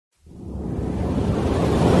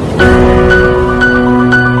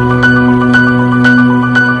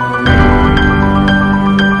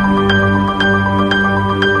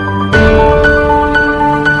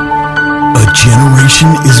nation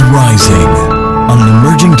is rising on an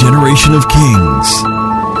emerging generation of kings.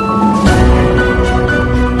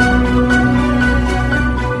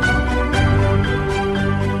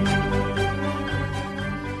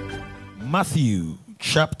 Matthew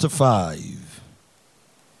chapter 5.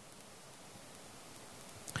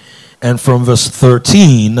 And from verse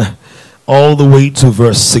 13 all the way to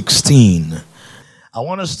verse 16. I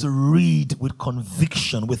want us to read with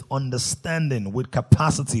conviction, with understanding, with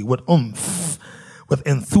capacity, with oomph, with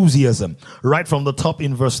enthusiasm. Right from the top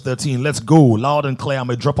in verse 13. Let's go loud and clear. I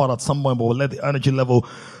may drop out at some point, but we'll let the energy level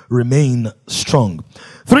remain strong.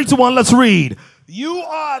 3, 2, 1, let's read. You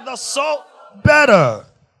are the salt better.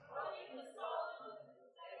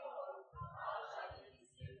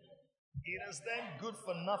 It is then good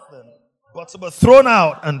for nothing, but to be thrown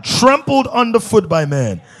out and trampled underfoot by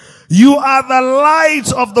men. You are the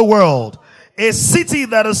light of the world. A city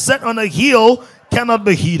that is set on a hill cannot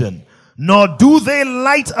be hidden. Nor do they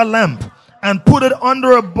light a lamp and put it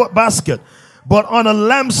under a basket, but on a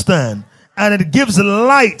lampstand, and it gives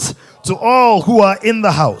light to all who are in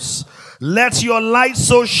the house. Let your light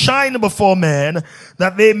so shine before men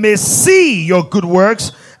that they may see your good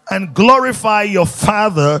works and glorify your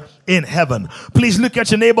Father in heaven. Please look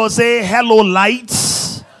at your neighbor and say, hello,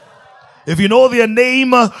 lights. If you know their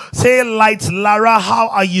name, say, Light Lara, how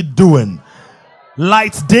are you doing?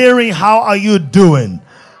 Light Daring, how are you doing?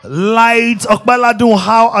 Light Okbaladun,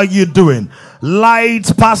 how are you doing?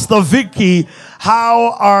 Light Pastor Vicky,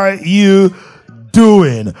 how are you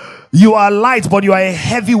doing? You are light, but you are a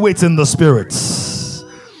heavyweight in the spirit.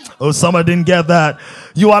 Oh, someone didn't get that.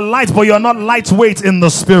 You are light, but you are not lightweight in the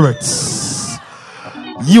spirit.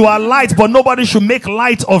 You are light, but nobody should make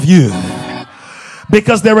light of you.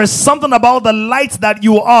 Because there is something about the light that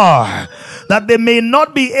you are that they may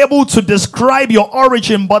not be able to describe your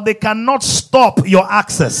origin, but they cannot stop your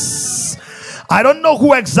access. I don't know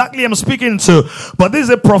who exactly I'm speaking to, but this is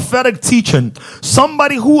a prophetic teaching.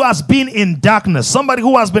 Somebody who has been in darkness, somebody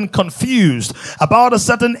who has been confused about a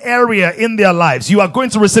certain area in their lives. You are going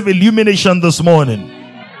to receive illumination this morning.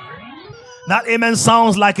 That amen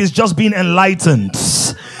sounds like it's just been enlightened.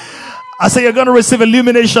 I say you're going to receive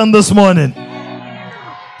illumination this morning.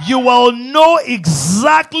 You will know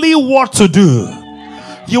exactly what to do.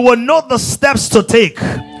 You will know the steps to take.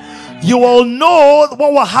 You will know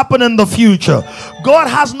what will happen in the future. God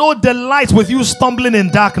has no delight with you stumbling in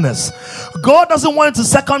darkness. God doesn't want you to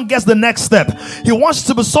second guess the next step. He wants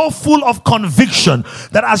you to be so full of conviction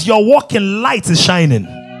that as you're walking, light is shining.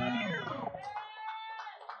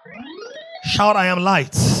 Shout, I am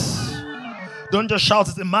light. Don't just shout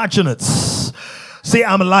it, imagine it. Say,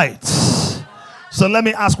 I'm light. So let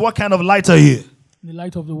me ask, what kind of light are you? The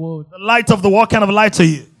light of the world. The light of the world, what kind of light are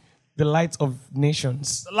you? The light of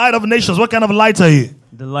nations. The light of nations, what kind of light are you?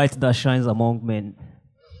 The light that shines among men.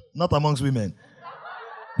 Not amongst women.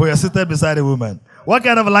 But you're seated beside a woman. What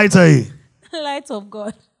kind of light are you? Light of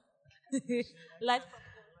God.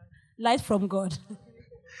 Light from God.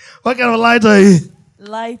 What kind of light are you?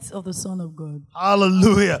 Light of the Son of God.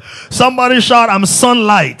 Hallelujah. Somebody shout, I'm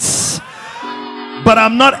sunlight. But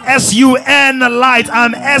I'm not S-U-N light.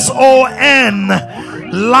 I'm S-O-N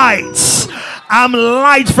light. I'm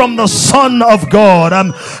light from the Son of God.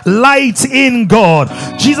 I'm light in God.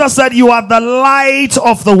 Jesus said you are the light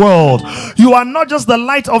of the world. You are not just the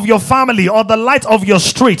light of your family or the light of your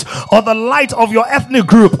street or the light of your ethnic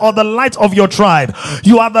group or the light of your tribe.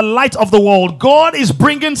 You are the light of the world. God is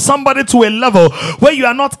bringing somebody to a level where you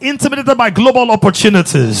are not intimidated by global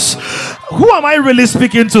opportunities. Who am I really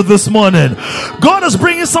speaking to this morning? God is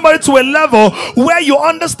bringing somebody to a level where you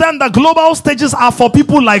understand that global stages are for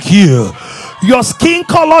people like you. Your skin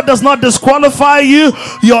color does not disqualify you.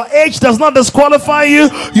 Your age does not disqualify you.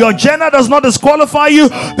 Your gender does not disqualify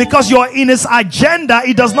you. Because you're in his agenda,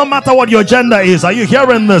 it does not matter what your gender is. Are you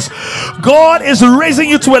hearing this? God is raising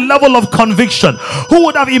you to a level of conviction. Who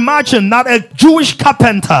would have imagined that a Jewish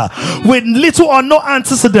carpenter with little or no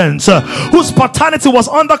antecedents, whose paternity was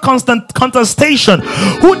under constant contestation,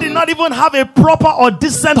 who did not even have a proper or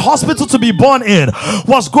decent hospital to be born in,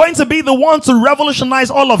 was going to be the one to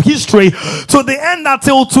revolutionize all of history, to the end that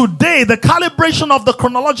till today the calibration of the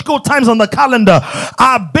chronological times on the calendar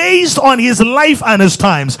are based on his life and his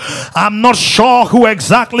times. I'm not sure who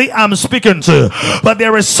exactly I'm speaking to, but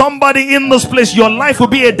there is somebody in this place. Your life will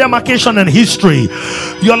be a demarcation in history.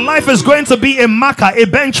 Your life is going to be a marker, a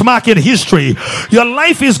benchmark in history. Your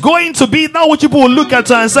life is going to be now what people will look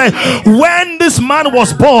at and say, when this man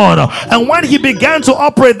was born and when he began to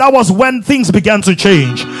operate, that was when things began to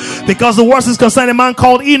change. Because the words is concerning a man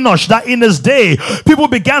called Enosh, that in his day people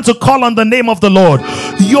began to call on the name of the Lord.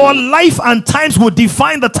 Your life and times will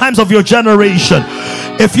define the times of your generation.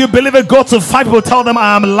 If you believe it, go to 5 people, tell them,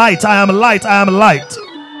 I am light, I am light, I am light.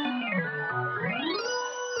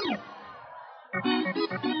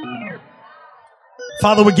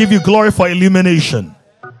 Father, we give you glory for illumination.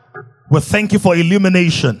 We thank you for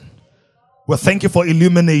illumination. We thank you for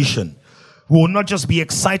illumination. We will not just be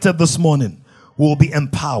excited this morning. We will be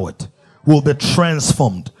empowered. We will be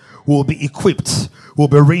transformed. We will be equipped. We will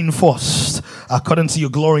be reinforced according to your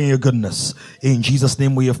glory and your goodness. In Jesus'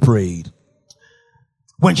 name we have prayed.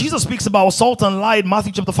 When Jesus speaks about salt and light,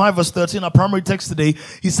 Matthew chapter 5 verse 13, our primary text today,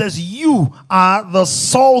 he says, you are the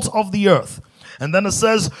salt of the earth. And then it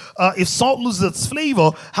says, if salt loses its flavor,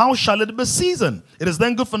 how shall it be seasoned? It is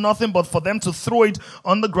then good for nothing but for them to throw it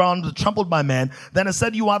on the ground, trampled by man. Then it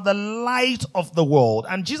said, you are the light of the world.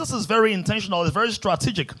 And Jesus is very intentional. It's very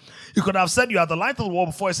strategic. You could have said you are the light of the world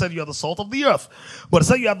before he said you are the salt of the earth. But it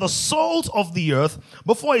said you are the salt of the earth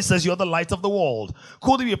before he says you are the light of the world.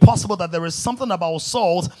 Could it be possible that there is something about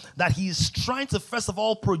salt that he's trying to first of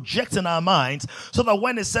all project in our minds so that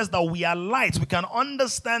when it says that we are light, we can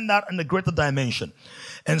understand that in a greater dimension?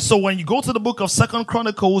 And so when you go to the book of 2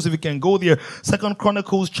 Chronicles, if you can go there, 2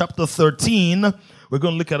 Chronicles chapter 13, we're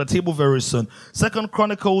going to look at a table very soon. 2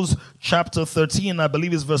 Chronicles chapter 13, I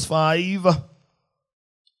believe is verse 5.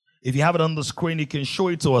 If you have it on the screen, you can show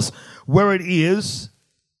it to us where it is.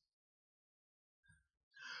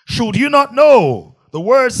 Should you not know? The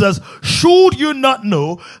word says, should you not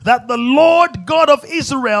know that the Lord God of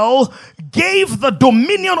Israel gave the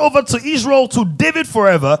dominion over to Israel to David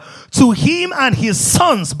forever, to him and his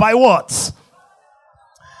sons by what?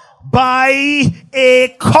 By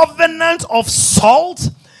a covenant of salt.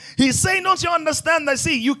 He's saying, don't you understand that?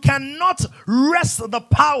 See, you cannot wrest the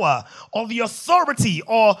power or the authority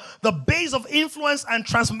or the base of influence and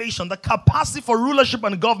transformation, the capacity for rulership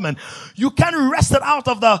and government. You can't wrest it out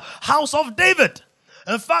of the house of David.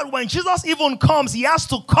 In fact, when Jesus even comes, he has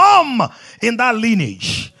to come in that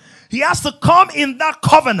lineage. He has to come in that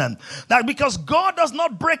covenant. That because God does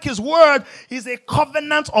not break his word, he's a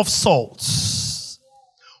covenant of salt.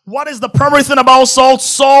 What is the primary thing about salt?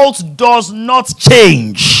 Salt does not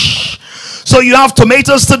change. So you have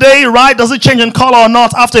tomatoes today, right? Does it change in color or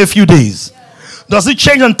not after a few days? Does it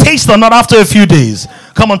change in taste or not after a few days?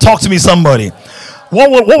 Come on, talk to me, somebody. What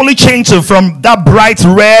will it change to? From that bright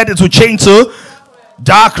red, it will change to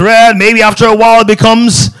dark red. Maybe after a while it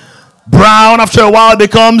becomes brown. After a while it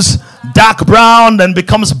becomes dark brown, then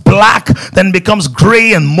becomes black, then becomes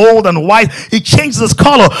gray and mold and white. It changes its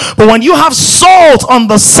color. But when you have salt on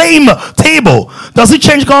the same table, does it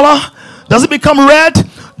change color? Does it become red?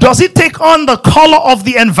 Does it take on the color of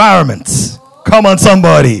the environment? Come on,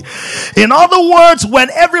 somebody. In other words, when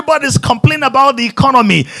everybody's complaining about the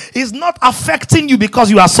economy, it's not affecting you because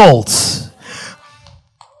you are salt.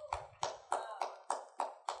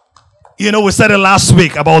 You know, we said it last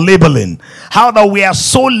week about labeling. How that we are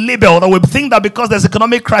so labeled that we think that because there's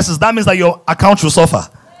economic crisis, that means that your account will suffer.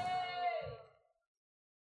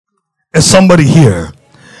 Is somebody here?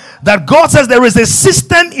 That God says there is a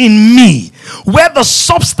system in me where the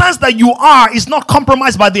substance that you are is not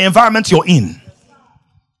compromised by the environment you're in.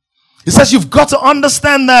 He says you've got to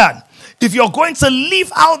understand that. If you're going to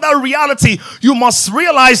live out that reality, you must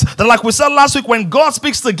realize that, like we said last week, when God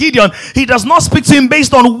speaks to Gideon, he does not speak to him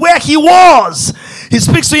based on where he was. He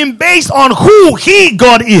speaks to him based on who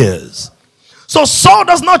God is. So salt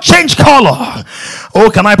does not change color.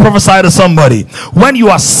 Oh, can I prophesy to somebody? When you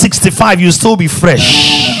are 65, you still be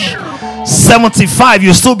fresh. 75,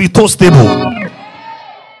 you still be toastable.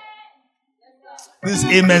 These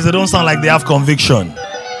amens, they don't sound like they have conviction.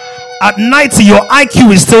 At 90, your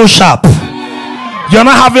IQ is still sharp. You're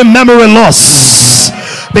not having memory loss.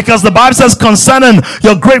 Because the Bible says concerning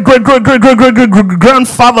your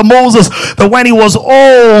great-great-great-great-great-great-grandfather Moses, that when he was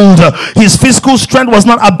old, his physical strength was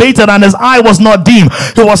not abated and his eye was not dim.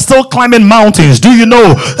 He was still climbing mountains. Do you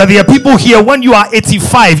know that there are people here, when you are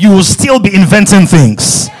 85, you will still be inventing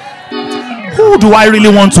things? Who do I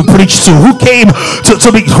really want to preach to? Who came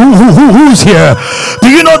to be? Who's here? Do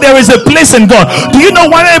you know there is a place in God? Do you know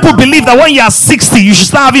why people believe that when you are 60, you should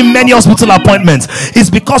start having many hospital appointments? It's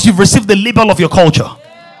because you've received the label of your culture.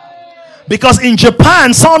 Because in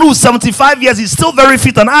Japan, someone who's 75 years is still very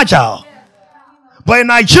fit and agile. But in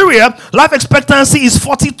Nigeria, life expectancy is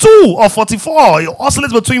 42 or 44. It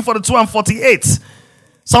oscillates between 42 and 48.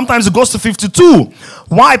 Sometimes it goes to 52.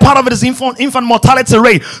 Why? Part of it is infant mortality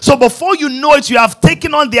rate. So before you know it, you have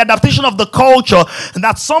taken on the adaptation of the culture, and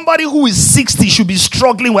that somebody who is 60 should be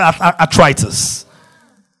struggling with arthritis.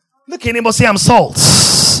 Look at him and say, I'm salt.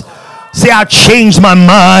 Say, I changed my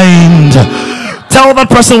mind. Tell that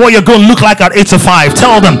person what you're going to look like at 8 to 5.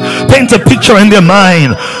 Tell them. Paint a picture in their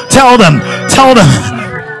mind. Tell them.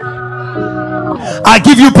 I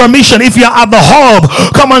give you permission. If you're at the hub,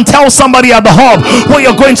 come and tell somebody at the hub what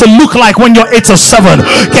you're going to look like when you're 8 to 7.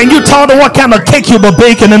 Can you tell them what kind of cake you'll be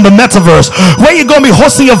baking in the metaverse? Where you're going to be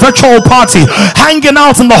hosting your virtual party, hanging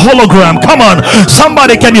out in the hologram? Come on,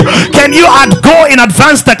 somebody, can you go in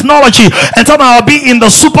advanced technology and tell them I'll be in the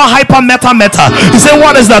super hyper meta? You say,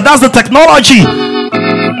 what is that? That's the technology.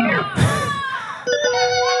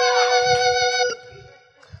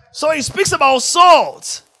 So he speaks about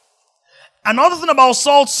salt. Another thing about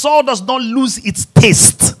salt does not lose its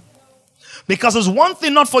taste. Because it's one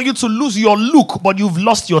thing not for you to lose your look, but you've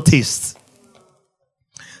lost your taste.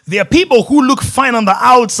 There are people who look fine on the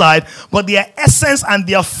outside, but their essence and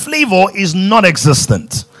their flavor is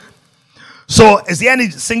non-existent. So, is there any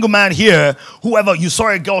single man here, whoever you saw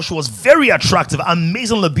a girl, she was very attractive,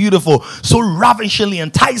 amazingly beautiful, so ravishingly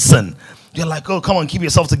enticing. You're like, oh, come on, keep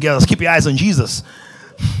yourself together. Keep your eyes on Jesus.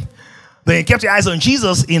 Then you kept your eyes on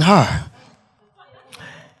Jesus in her.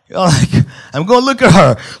 You're like, I'm going to look at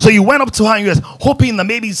her. So you went up to her and you were hoping that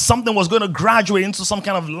maybe something was going to graduate into some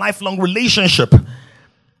kind of lifelong relationship.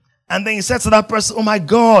 And then you said to that person, oh my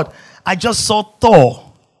God, I just saw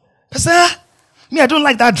Thor. I said, me, I don't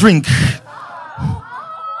like that drink.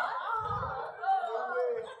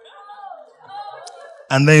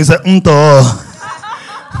 And then you said, Thor.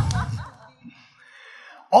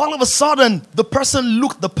 All of a sudden, the person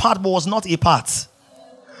looked the part but was not a part.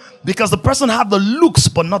 Because the person had the looks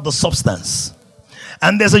but not the substance.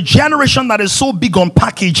 And there's a generation that is so big on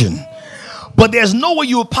packaging. But there's no way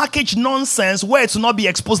you package nonsense where it will not be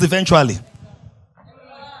exposed eventually.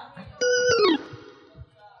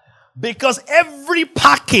 Because every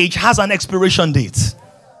package has an expiration date.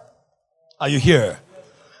 Are you here?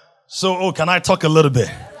 So, can I talk a little bit?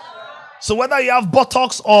 So whether you have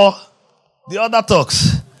Botox or the other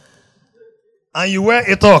tox, and you wear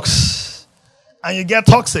a tox, and you get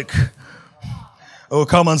toxic. Oh,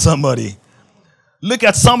 come on, somebody. Look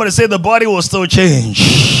at somebody, say the body will still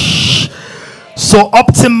change. So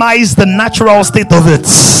optimize the natural state of it.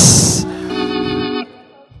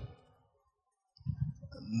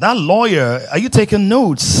 That lawyer, are you taking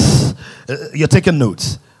notes? You're taking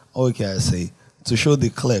notes. Okay, I see. To show the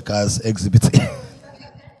clerk as exhibit.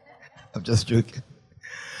 I'm just joking.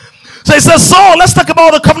 So it says Saul. Let's talk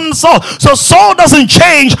about the covenant of Saul. So Saul doesn't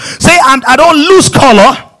change. Say, I don't lose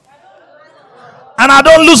color. And I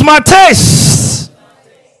don't lose my taste.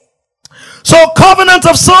 So covenant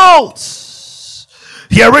of salt.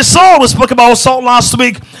 Here is Saul. We spoke about salt last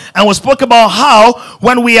week. And we spoke about how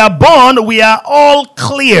when we are born, we are all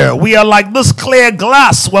clear. We are like this clear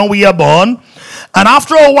glass when we are born. And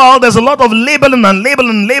after a while, there's a lot of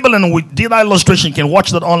labeling. We did that illustration. You can watch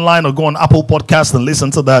that online or go on Apple Podcasts and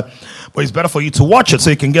listen to that. But it's better for you to watch it so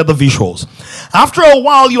you can get the visuals. After a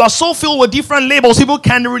while, you are so filled with different labels, people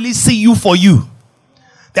can't really see you for you.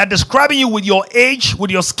 They're describing you with your age,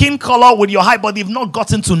 with your skin color, with your height, but they've not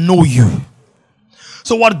gotten to know you.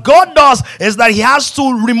 So what God does is that he has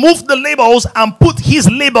to remove the labels and put his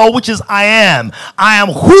label, which is I am. I am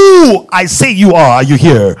who I say you are. Are you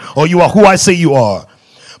here? Or you are who I say you are.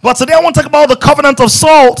 But today I want to talk about the covenant of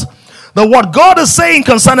salt. That what God is saying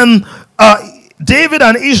concerning David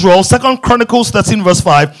and Israel, 2 Chronicles 13 verse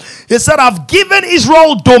 5. He said, I've given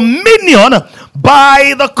Israel dominion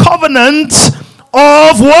by the covenant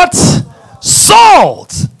of what?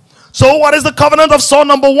 Salt. So what is the covenant of salt?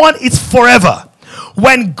 Number one, it's forever.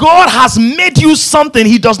 When God has made you something,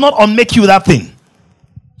 he does not unmake you that thing.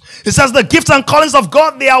 It says the gifts and callings of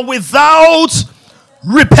God, they are without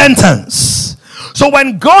repentance. So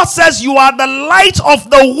when God says you are the light of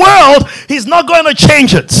the world, he's not going to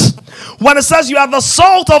change it. When it says you are the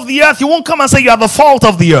salt of the earth, he won't come and say you are the fault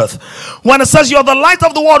of the earth. When it says you are the light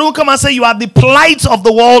of the world, he won't come and say you are the plight of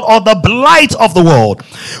the world or the blight of the world.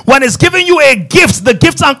 When it's giving you a gift, the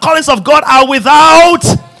gifts and callings of God are without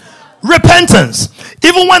repentance.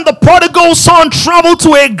 Even when the prodigal son traveled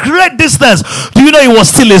to a great distance, do you know he was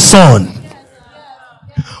still a son?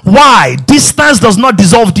 Why? Distance does not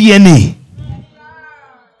dissolve DNA.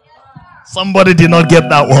 Somebody did not get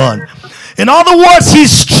that one. In other words, he's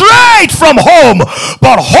straight from home,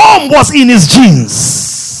 but home was in his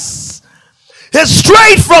genes. He's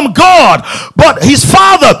straight from God, but his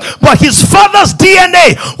father's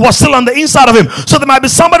DNA was still on the inside of him. So there might be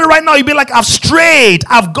somebody right now, you'd be like, I've strayed,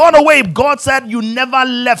 I've gone away. God said, you never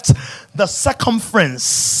left the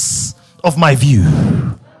circumference of my view.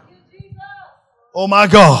 Oh my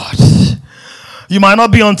God. You might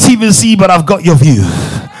not be on TVC, but I've got your view.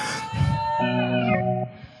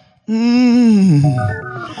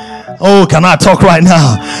 Oh, can I talk right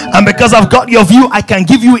now? And because I've got your view, I can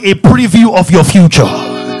give you a preview of your future.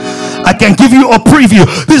 I can give you a preview.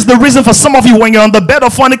 This is the reason for some of you, when you're on the bed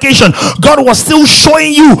of fornication, God was still showing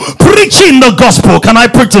you preaching the gospel. Can I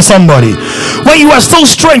preach to somebody? When you are still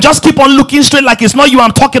straight, just keep on looking straight like it's not you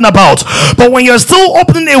I'm talking about. But when you're still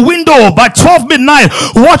opening a window by 12 midnight,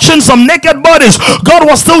 watching some naked bodies, God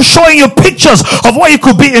was still showing you pictures of what you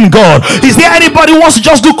could be in God. Is there anybody who wants to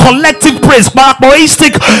just do collective praise,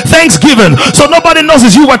 barbaristic thanksgiving, so nobody knows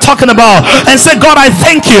it's you we're talking about, and say, God, I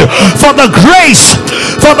thank you for the grace,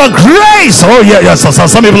 for the grace. Oh yeah, yes.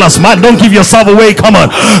 Some people are smart. Don't give yourself away. Come on,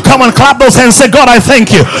 clap those hands. Say, God, I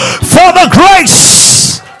thank you for the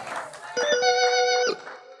grace.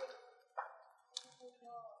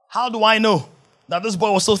 How do I know that this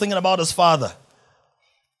boy was still thinking about his father?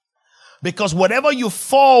 Because whatever you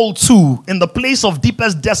fall to in the place of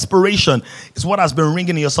deepest desperation is what has been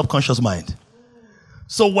ringing in your subconscious mind.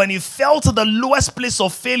 So when he fell to the lowest place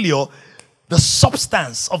of failure, the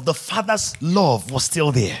substance of the Father's love was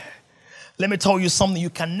still there. Let me tell you something. You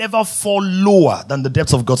can never fall lower than the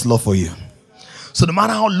depths of God's love for you. So no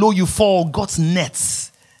matter how low you fall, God's net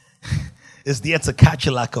is there to catch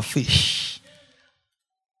you like a fish.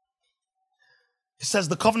 It says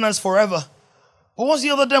the covenant is forever. But what's the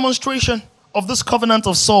other demonstration of this covenant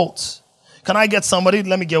of salt? Can I get somebody?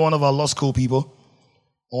 Let me get one of our law school people.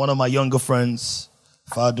 One of my younger friends.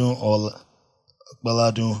 Fadun or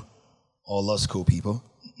Baladun. Or law school people.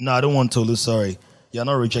 No, I don't want Tolu, sorry. You're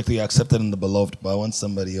not rejected, you're accepted in the beloved, but I want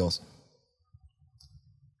somebody else.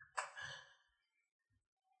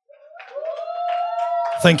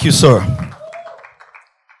 Thank you, sir.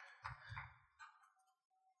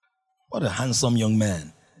 What a handsome young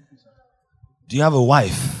man. Do you have a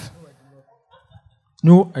wife?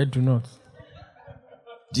 No, I do not.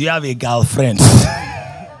 Do you have a girlfriend?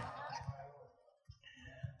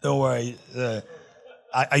 Don't worry.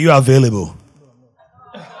 Are you available?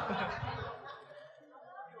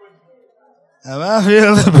 Am I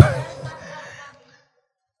available?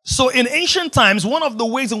 So in ancient times, one of the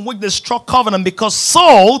ways in which they struck covenant, because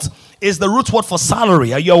salt is the root word for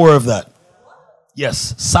salary. Are you aware of that?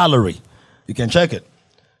 Yes, salary. You can check it.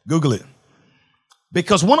 Google it.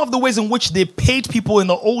 Because one of the ways in which they paid people in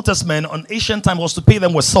the Old Testament on ancient time was to pay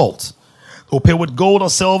them with salt. Who pay with gold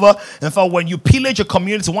or silver. In fact, when you pillage a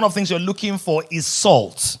community, one of the things you're looking for is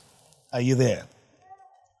salt. Are you there?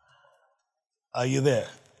 Are you there?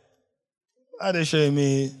 Are they showing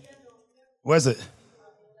me? Where's it?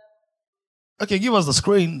 Okay, give us the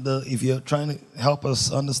screen if you're trying to help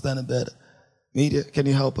us understand it better. Media, can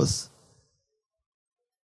you help us?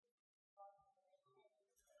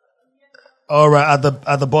 All right,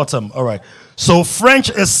 at the bottom. All right. So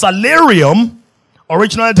French is salarium,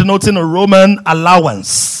 originally denoting a Roman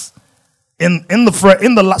allowance. Latin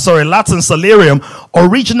salarium,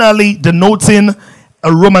 originally denoting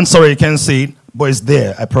a Roman. Sorry, you can't see it, but it's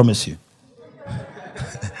there. I promise you.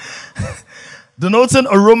 Denoting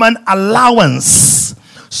a Roman allowance.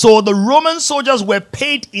 So the Roman soldiers were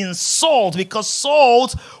paid in salt because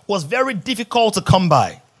salt was very difficult to come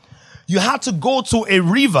by. You had to go to a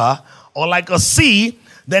river or like a sea,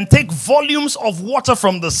 then take volumes of water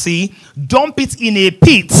from the sea, dump it in a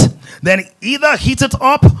pit, then either heat it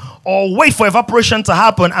up or wait for evaporation to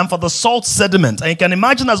happen and for the salt sediment. And you can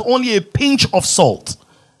imagine there's only a pinch of salt.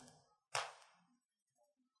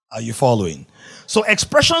 Are you following? So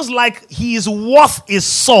expressions like he is worth his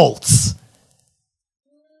salt.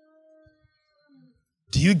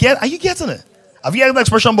 Are you getting it? Have you heard that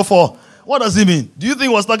expression before? What does it mean? Do you think he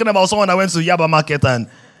was talking about someone that went to Yaba Market and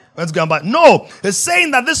went to go and buy? No, it's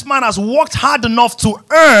saying that this man has worked hard enough to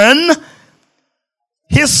earn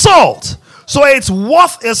his salt. So it's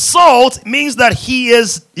worth his salt means that he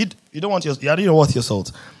is. You don't want your. You don't worth your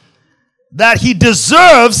salt. That he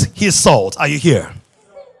deserves his salt. Are you here?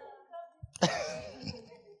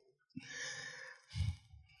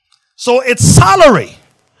 So it's salary.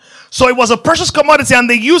 So it was a precious commodity, and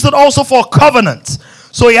they used it also for covenant.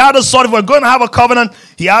 So he had a salt. If we're going to have a covenant,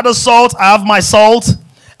 he had a salt. I have my salt.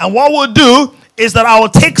 And what we'll do is that I will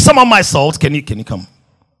take some of my salt. Can you come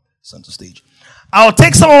center stage? I'll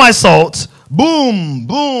take some of my salt, boom,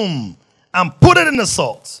 boom, and put it in the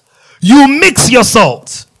salt. You mix your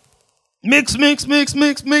salt. Mix.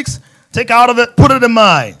 Take out of it, put it in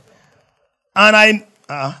mine. And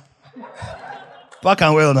back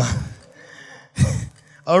and well now.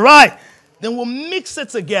 All right. Then we'll mix it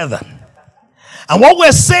together. And what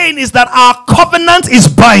we're saying is that our covenant is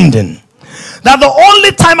binding. That the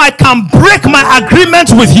only time I can break my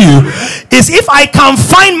agreement with you is if I can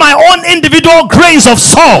find my own individual grains of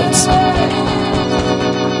salt.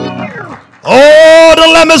 Oh,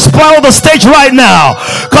 don't let me spoil the stage right now,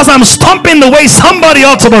 because I'm stomping the way somebody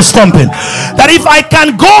ought to be stomping. That if I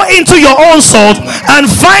can go into your own salt and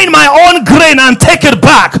find my own grain and take it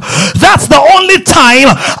back, that's the only time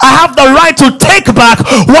I have the right to take back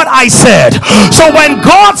what I said. So when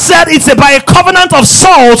God said it's by a covenant of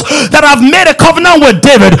salt that I've made a covenant with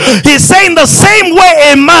David, he's saying the same way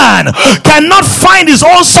a man cannot find his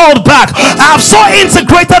own salt back. I have so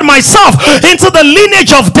integrated myself into the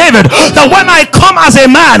lineage of David that when I come as a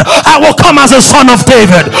man, I will come as a son of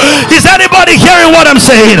David. Is anybody hearing what I'm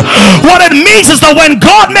saying? What it means is that when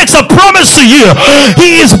God makes a promise to you,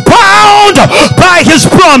 he is bound by his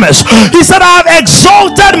promise. He said, I have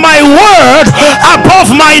exalted my word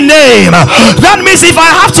above my name. That means if I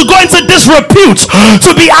have to go into disrepute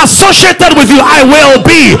to be associated with you, I will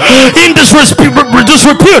be in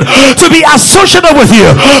disrepute to be associated with you.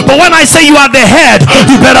 But when I say you are the head,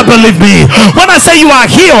 you better believe me. When I say you are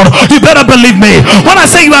healed, you better believe me. When I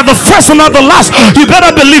say you are the first and not the last, you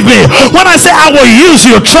better believe me. When I say I will use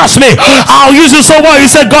you, trust me, I'll use you so well. You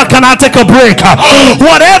said, God, can I take a break?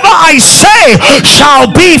 Whatever I say shall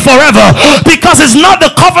be forever, because it's not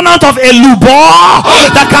the covenant of a lubar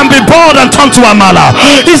that can be boiled and turned to amala.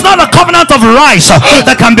 It's not a covenant of rice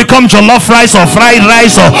that can become jollof rice or fried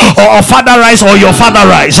rice or father rice or your father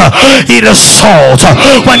rice. It is salt.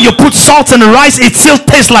 When you put salt in rice, it still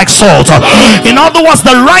tastes like salt. In other words,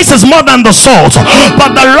 the rice is more than the salt,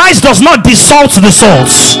 but the rice does not desalt the salt.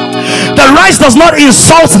 The rice does not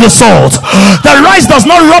insult the salt. The rice does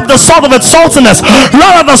not rob the salt of its saltiness.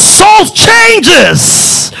 Rather, the salt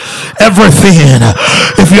changes everything.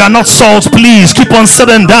 If you are not salt, please keep on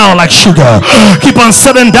sitting down like sugar. Keep on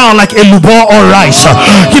sitting down like a lubar or rice.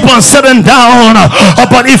 Keep on sitting down.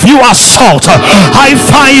 But if you are salt, high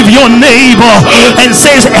five your neighbor and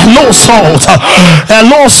says, hello salt,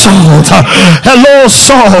 hello salt, hello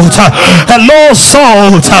salt, hello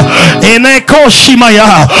salt.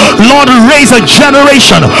 Lord, raise a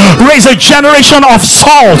generation of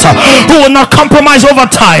salt who will not compromise over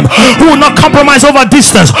time, who will not compromise over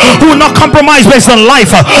distance, who will not compromise based on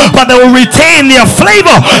life, but they will retain their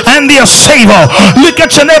flavor and their savor. Look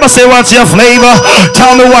at your neighbor, say, what's your flavor?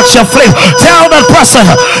 Tell me what's your flavor. Tell that person,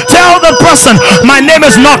 my name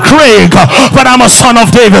is not Craig, but I'm a son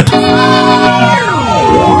of David.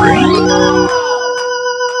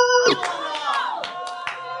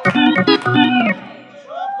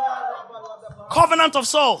 Covenant of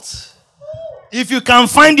salt. If you can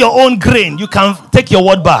find your own grain, you can take your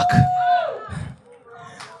word back.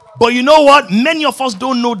 But you know what? Many of us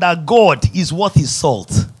don't know that God is worth his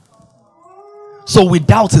salt. So we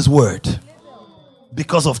doubt his word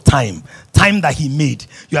because of time that he made.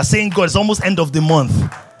 You are saying, God, it's almost end of the month.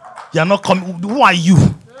 You are not coming. Who are you?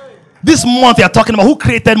 This month you are talking about, who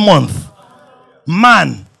created month?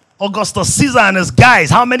 Man. Augustus Caesar and his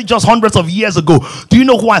guys. How many just hundreds of years ago? Do you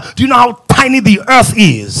know who do you know how tiny the earth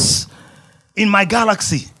is in my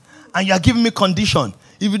galaxy? And you are giving me condition.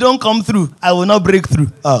 If you don't come through, I will not break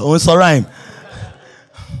through. It's a rhyme.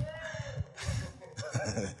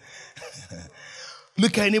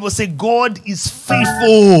 Look at your neighbor, say, God is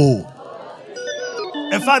faithful.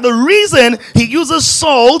 In fact, the reason he uses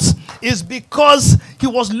salt is because he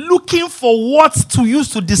was looking for what to use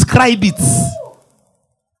to describe it.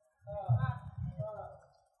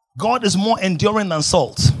 God is more enduring than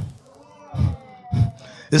salt.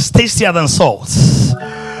 It's tastier than salt.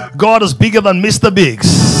 God is bigger than Mr.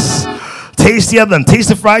 Biggs. Tastier than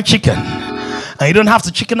tasty fried chicken. And you don't have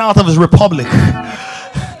to chicken out of his republic.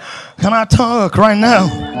 Can I talk right now?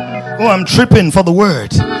 Oh, I'm tripping for the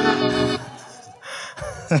word.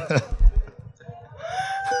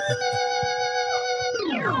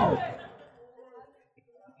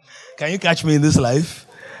 Can you catch me in this life?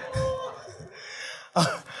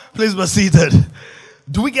 Please be seated.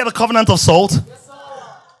 Do we get a covenant of salt?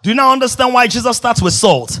 Do you now understand why Jesus starts with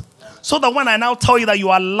salt? So that when I now tell you that you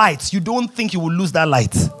are light, you don't think you will lose that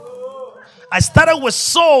light. I started with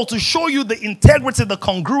salt to show you the integrity, the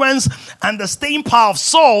congruence, and the staying power of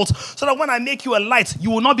salt, so that when I make you a light,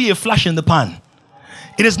 you will not be a flash in the pan.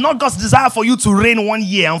 It is not God's desire for you to reign 1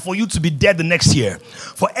 year and for you to be dead the next year.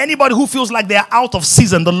 For anybody who feels like they are out of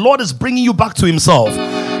season, the Lord is bringing you back to himself.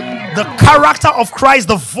 The character of Christ,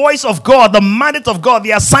 the voice of God, the mandate of God,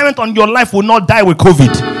 the assignment on your life will not die with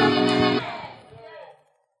COVID.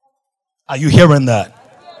 Are you hearing that?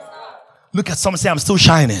 Look at someone, say, I'm still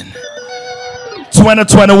shining.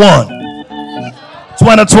 2021,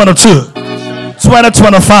 2022,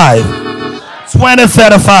 2025,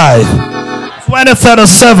 2035,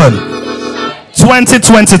 2037,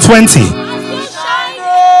 2020.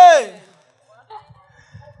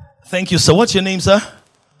 Thank you, sir. What's your name, sir?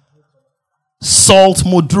 Salt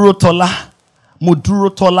Muduro Tola.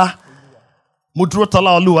 Muduro Tola. Muduro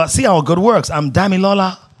Tola Olua. See how God works. I'm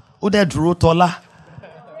Damilola. Ude Duro Tola.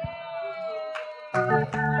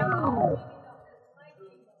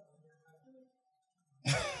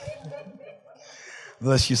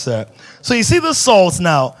 Bless you, sir. So you see the salt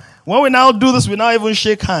now. When we now do this, we now even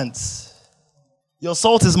shake hands. Your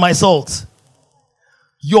salt is my salt.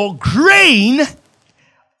 Your grain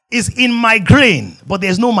is in my grain, but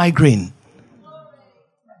there's no my grain.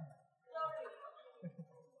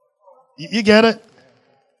 You get it?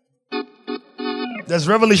 There's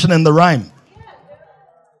revelation in the rhyme.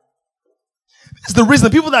 It's the reason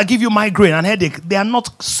the people that give you migraine and headache, they are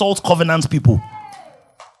not salt covenant people.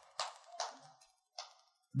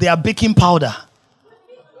 They are baking powder,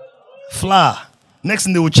 flour. Next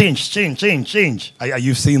thing they will change.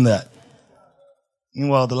 You've seen that.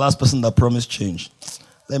 Meanwhile, the last person that promised change.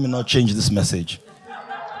 Let me not change this message.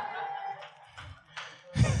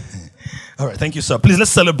 All right, thank you, sir. Please, let's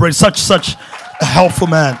celebrate such a helpful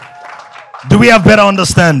man. Do we have better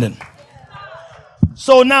understanding?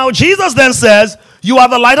 So now Jesus then says, you are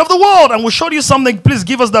the light of the world. And we'll show you something. Please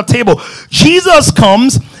give us that table. Jesus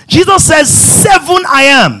comes. Jesus says 7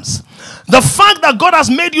 I ams. The fact that God has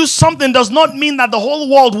made you something does not mean that the whole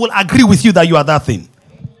world will agree with you that you are that thing.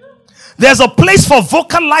 There's a place for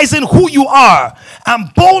vocalizing who you are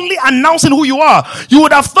and boldly announcing who you are. You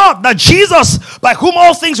would have thought that Jesus, by whom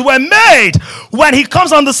all things were made, when he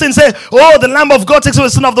comes on the scene, say, oh, the Lamb of God takes away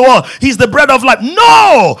the sin of the world. He's the bread of life.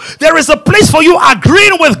 No! There is a place for you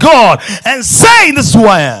agreeing with God and saying, this is who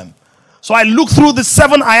I am. So I looked through the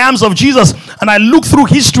 7 I ams of Jesus, and I looked through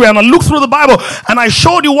history, and I looked through the Bible, and I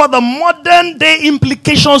showed you what the modern day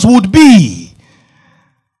implications would be.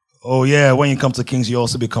 Oh yeah, when you come to Kings, you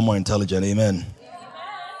also become more intelligent. Amen.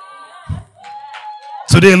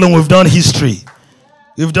 Today alone, we've done history.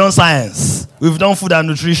 We've done science. We've done food and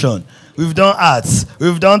nutrition. We've done arts.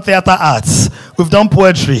 We've done theater arts. We've done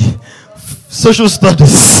poetry. Social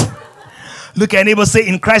studies. Look at neighbor, say,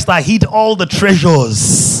 in Christ I hid all the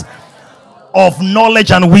treasures of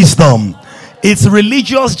knowledge and wisdom. It's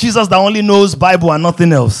religious Jesus that only knows Bible and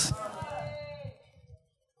nothing else.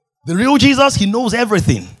 The real Jesus, he knows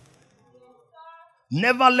everything.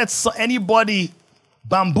 Never let anybody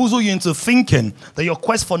bamboozle you into thinking that your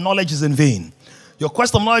quest for knowledge is in vain. Your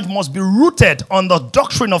quest of knowledge must be rooted on the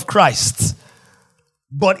doctrine of Christ.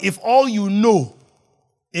 But if all you know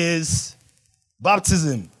is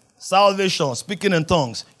baptism, salvation, speaking in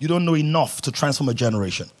tongues, you don't know enough to transform a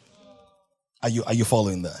generation. Are you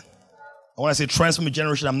following that? And when I say transform a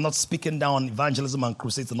generation, I'm not speaking down evangelism and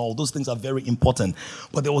crusades and all. Those things are very important.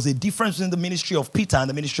 But there was a difference between the ministry of Peter and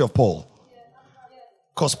the ministry of Paul.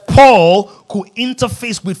 Because Paul could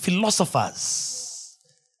interface with philosophers.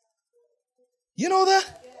 You know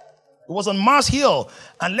that? It was on Mars Hill.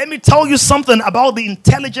 And let me tell you something about the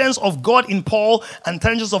intelligence of God in Paul and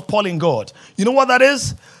intelligence of Paul in God. You know what that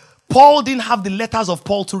is? Paul didn't have the letters of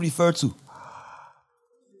Paul to refer to.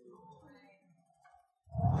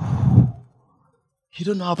 You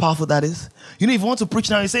don't know how powerful that is? You know, if you want to preach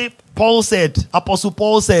now, you say, Paul said, Apostle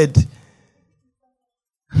Paul said.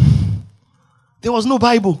 There was no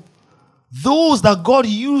Bible. Those that God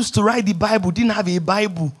used to write the Bible didn't have a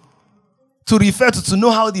Bible to refer to know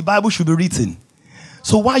how the Bible should be written.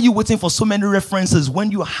 So why are you waiting for so many references when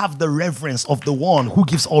you have the reverence of the one who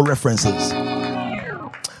gives all references?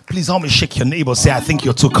 Please help me shake your neighbor. Say, I think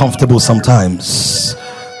you're too comfortable sometimes.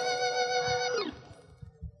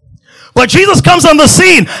 But Jesus comes on the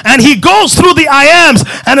scene and he goes through the I ams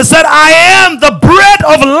and it said, I am the bread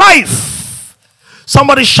of life.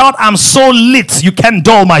 Somebody shout, I'm so lit, you can't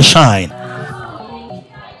dull my shine.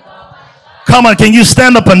 Come on, can you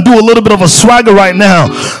stand up and do a little bit of a swagger right now?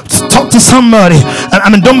 Talk to somebody.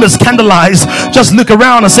 And don't be scandalized. Just look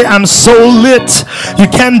around and say, I'm so lit, you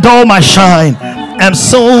can't dull my shine. I'm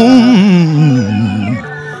so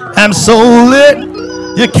lit,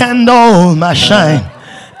 you can't dull my shine.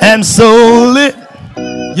 I'm so lit.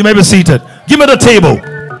 You may be seated. Give me the table.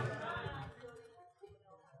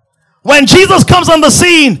 When Jesus comes on the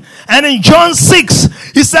scene, and in John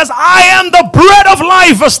 6, he says, I am the bread of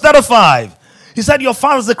life, verse 35. He said, your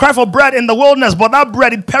fathers, they cry for bread in the wilderness, but that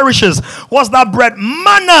bread, it perishes. What's that bread?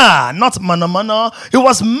 Manna. Not manna. It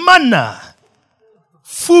was manna.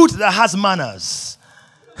 Food that has manners.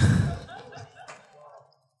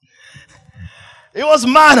 It was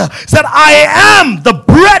manna. He said, I am the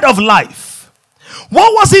bread of life.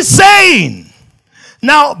 What was he saying?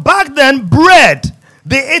 Now, back then, bread,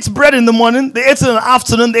 they ate bread in the morning, they ate it in the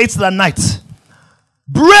afternoon, they ate it at night.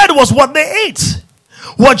 Bread was what they ate.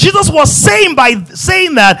 What Jesus was saying by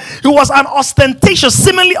saying that, it was an ostentatious,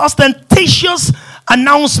 seemingly ostentatious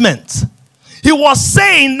announcement. He was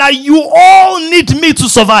saying that you all need me to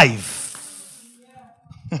survive.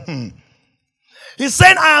 He's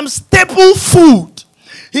saying I am staple food.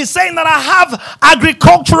 He's saying that I have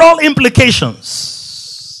agricultural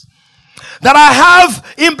implications. That I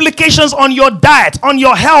have implications on your diet, on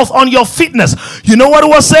your health, on your fitness. You know what he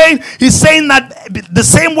was saying? He's saying that the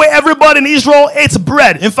same way everybody in Israel ate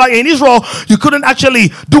bread. In fact, in Israel, you couldn't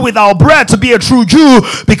actually do without bread to be a true Jew,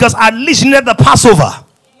 because at least you needed the Passover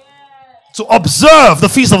to observe the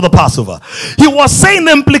feast of the Passover. He was saying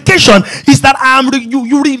the implication is that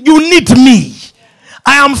you need me.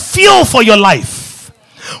 I am fuel for your life.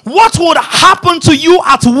 What would happen to you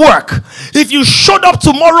at work if you showed up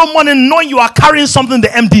tomorrow morning knowing you are carrying something the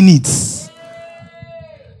MD needs?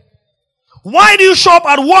 Why do you show up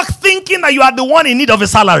at work thinking that you are the one in need of a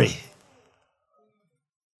salary?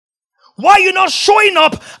 Why are you not showing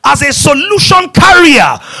up as a solution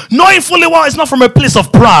carrier, knowing fully well it's not from a place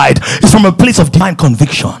of pride, it's from a place of divine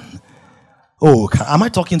conviction? Oh, am I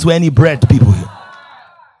talking to any bread people here?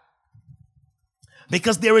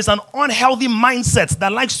 Because there is an unhealthy mindset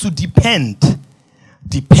that likes to depend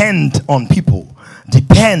on people,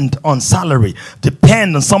 depend on salary,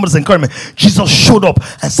 depend on somebody's encouragement. Jesus showed up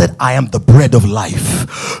and said, I am the bread of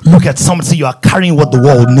life. Look at somebody, say, you are carrying what the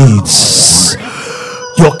world needs.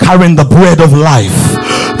 You're carrying the bread of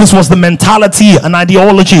life. This was the mentality and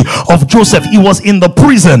ideology of Joseph. He was in the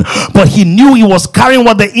prison, but he knew he was carrying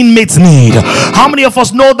what the inmates need. How many of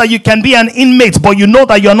us know that you can be an inmate, but you know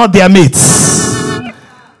that you're not their mates?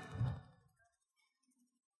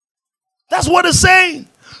 That's what it's saying.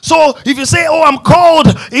 So if you say, oh, I'm called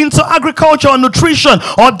into agriculture or nutrition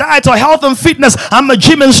or diet or health and fitness, I'm a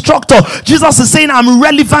gym instructor, Jesus is saying I'm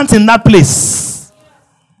relevant in that place.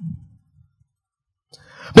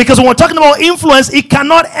 Because when we're talking about influence, it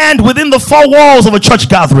cannot end within the four walls of a church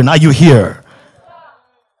gathering. Are you here?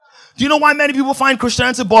 Do you know why many people find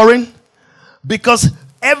Christianity boring? Because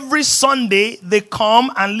every Sunday they come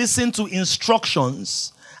and listen to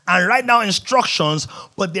instructions and write down instructions,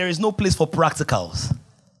 but there is no place for practicals.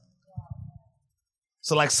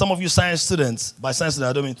 So like some of you science students, by science students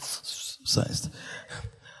I don't mean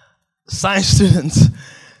science students,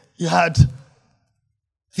 you had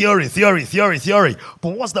theory.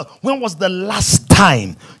 But when was the last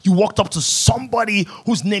time you walked up to somebody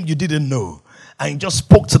whose name you didn't know and you just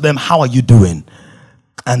spoke to them, how are you doing?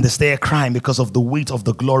 And they stay crying because of the weight of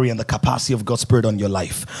the glory and the capacity of God's Spirit on your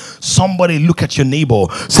life. Somebody look at your neighbor,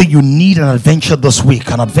 say you need an adventure this week,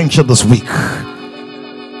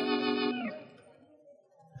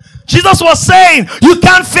 Jesus was saying, you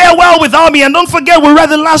can't fare well without me. And don't forget, we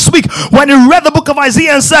read it last week when he read the book of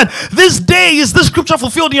Isaiah and said, this day is this scripture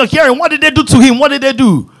fulfilled in your hearing. What did they do to him? What did they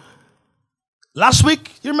do? Last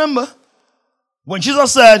week, you remember? When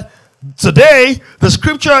Jesus said, today the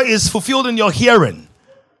scripture is fulfilled in your hearing.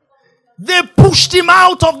 They pushed him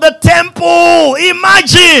out of the temple.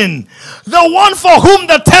 Imagine the one for whom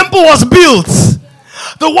the temple was built.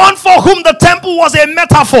 The one for whom the temple was a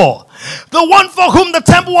metaphor. The one for whom the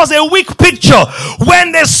temple was a weak picture.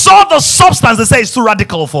 When they saw the substance, they say it's too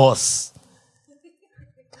radical for us.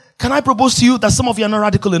 Can I propose to you that some of you are not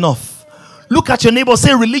radical enough? Look at your neighbor,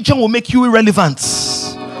 say religion will make you irrelevant.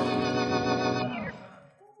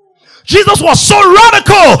 Jesus was so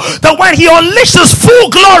radical that when he unleashed his full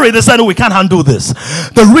glory, they said, oh, we can't handle this.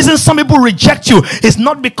 The reason some people reject you is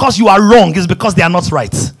not because you are wrong, it's because they are not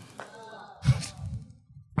right.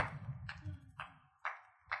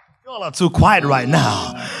 Y'all are too quiet right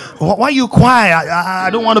now. Why are you quiet?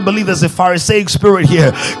 I don't want to believe there's a Pharisaic spirit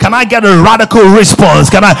here. Can I get a radical response?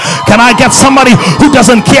 Can I get somebody who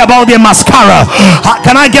doesn't care about their mascara?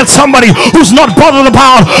 Can I get somebody who's not bothered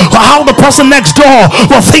about how the person next door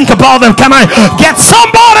will think about them? Can I get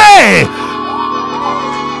somebody?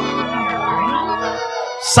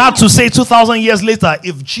 Sad to say, 2,000 years later,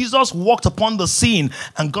 if Jesus walked upon the scene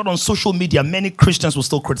and got on social media, many Christians will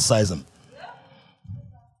still criticize him.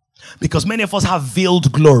 Because many of us have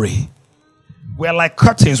veiled glory. We're like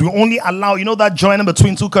curtains. We only allow, you know that joining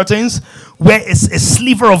between two curtains? Where a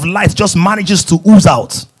sliver of light just manages to ooze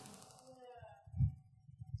out.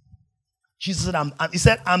 Jesus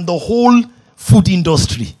said, I'm the whole food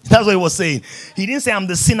industry. That's what he was saying. He didn't say I'm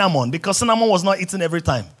the cinnamon, because cinnamon was not eaten every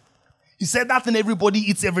time. He said that thing everybody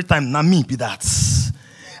eats every time. Now me be that.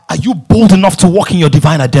 Are you bold enough to walk in your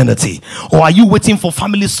divine identity? Or are you waiting for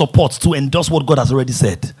family support to endorse what God has already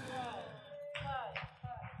said?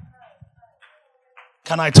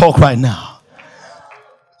 Can I talk right now?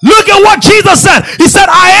 Look at what Jesus said. He said,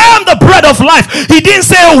 I am the bread of life. He didn't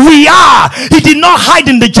say we are. He did not hide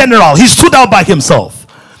in the general. He stood out by himself.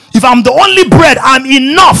 If I'm the only bread, I'm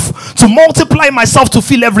enough to multiply myself to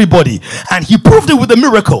fill everybody. And he proved it with a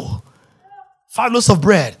miracle. 5 loaves of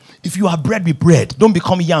bread. If you are bread with bread, don't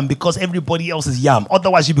become yam because everybody else is yam.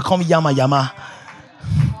 Otherwise, you become yama yama.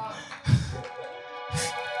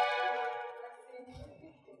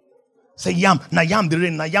 Say yam. Na yam the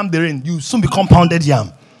rain. Na yam the rain. You soon become pounded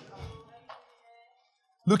yam.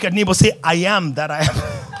 Look at neighbor. Say, I am that I am.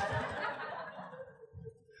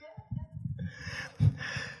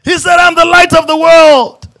 He said, I'm the light of the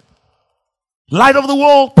world. Light of the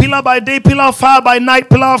world. Pillar by day. Pillar of fire by night.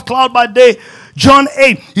 Pillar of cloud by day. John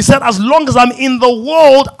 8, he said, as long as I'm in the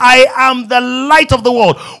world, I am the light of the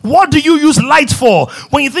world. What do you use light for?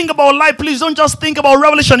 When you think about light, please don't just think about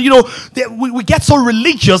revelation. You know, we get so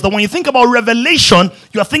religious that when you think about revelation,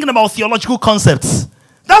 you're thinking about theological concepts.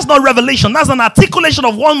 That's not revelation. That's an articulation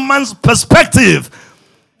of one man's perspective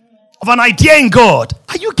of an idea in God.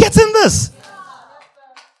 Are you getting this?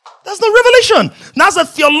 That's not revelation. That's a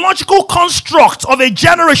theological construct of a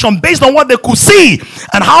generation based on what they could see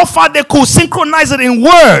and how far they could synchronize it in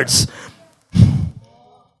words.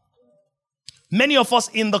 Many of us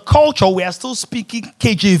in the culture, we are still speaking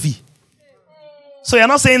KJV. So you're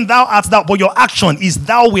not saying thou art thou, but your action is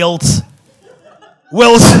thou wilt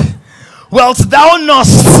thou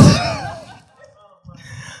knowest,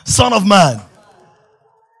 Son of man.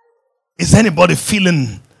 Is anybody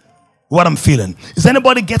feeling what I'm feeling? Is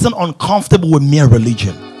anybody getting uncomfortable with mere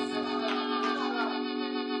religion?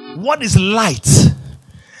 What is light?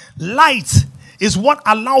 Light is what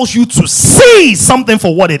allows you to see something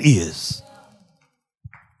for what it is.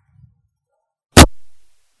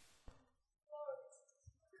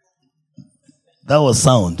 That was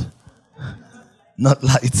sound, not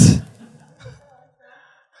light.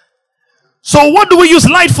 So what do we use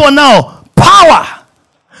light for now? Power.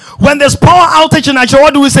 When there's power outage in Nigeria,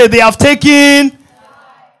 what do we say? They have taken.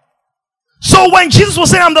 So when Jesus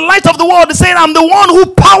was saying, I'm the light of the world, he's saying, I'm the one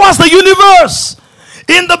who powers the universe.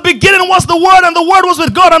 In the beginning was the Word, and the Word was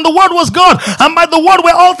with God, and the Word was God. And by the Word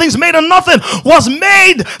were all things made, and nothing was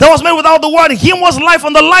made that was made without the Word. In him was life,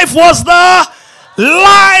 and the life was the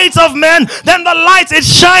light of men. Then the light, it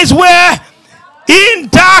shines where? In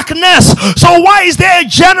darkness. So why is there a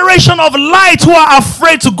generation of light who are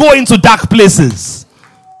afraid to go into dark places?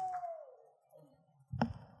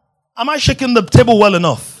 Am I shaking the table well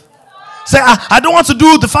enough? Say, I don't want to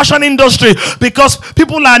do the fashion industry because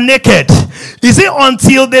people are naked. Is it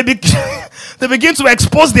until they begin to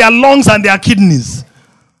expose their lungs and their kidneys?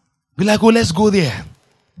 Be like, oh, let's go there.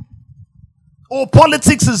 Oh,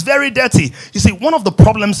 politics is very dirty. You see, one of the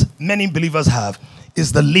problems many believers have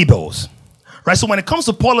is the labels. Right? So when it comes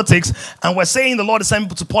to politics, and we're saying the Lord is sending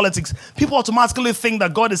people to politics, people automatically think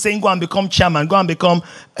that God is saying go and become chairman, go and become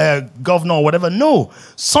governor or whatever. No.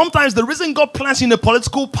 Sometimes the reason God plants you in a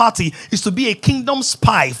political party is to be a kingdom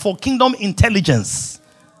spy for kingdom intelligence.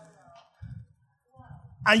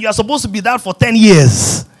 And you are supposed to be that for 10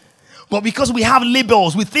 years. But because we have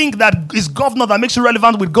labels, we think that it's governor that makes you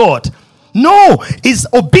relevant with God. No, it's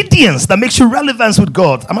obedience that makes you relevant with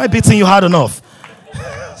God. Am I beating you hard enough?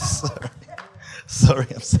 Sorry,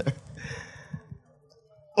 I'm sorry.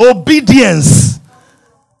 Obedience.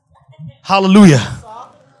 Hallelujah.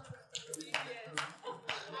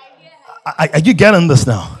 Are you getting this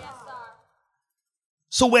now?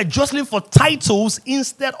 So we're jostling for titles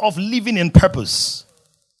instead of living in purpose.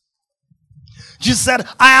 Jesus said,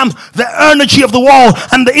 I am the energy of the world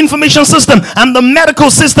and the information system and the medical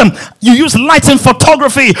system. You use light in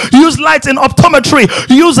photography. You use light in optometry.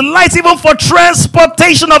 You use light even for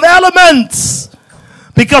transportation of elements.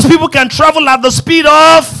 Because people can travel at the speed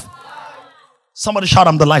of. Somebody shout,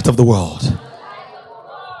 I'm the light of the world.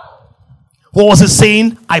 What was it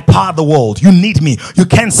saying? I power the world. You need me. You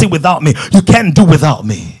can't see without me. You can't do without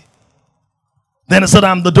me. Then it said,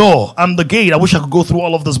 I'm the door. I'm the gate. I wish I could go through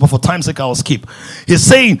all of this, but for time's sake, I'll skip. He's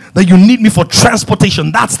saying that you need me for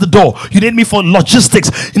transportation. That's the door. You need me for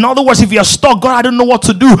logistics. In other words, if you're stuck, God, I don't know what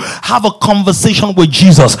to do. Have a conversation with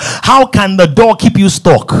Jesus. How can the door keep you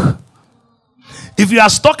stuck? If you are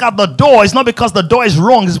stuck at the door, it's not because the door is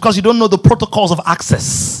wrong. It's because you don't know the protocols of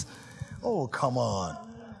access. Oh, come on.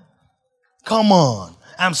 Come on.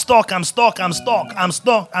 I'm stuck.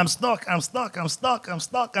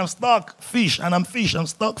 Fish, and I'm fish. I'm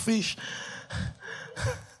stuck fish.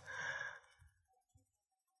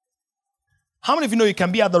 How many of you know you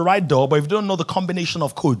can be at the right door, but if you don't know the combination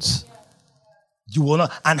of codes, you will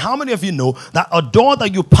not? And how many of you know that a door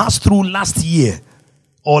that you passed through last year,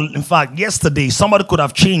 or in fact yesterday, somebody could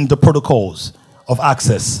have changed the protocols? of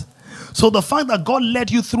access. So the fact that God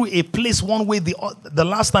led you through a place one way the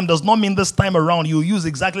last time does not mean this time around you use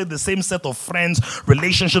exactly the same set of friends,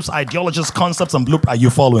 relationships, ideologies, concepts, and blueprint. Are you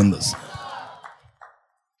following this?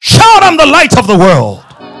 Shout, I'm the light of the world.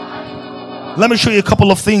 Let me show you a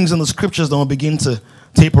couple of things in the scriptures that will begin to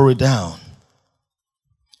taper it down.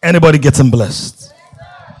 Anybody getting blessed?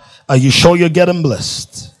 Are you sure you're getting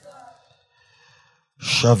blessed?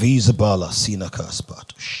 Shavizabala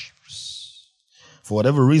Sinakaspatush. For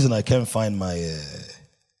whatever reason, I can't find my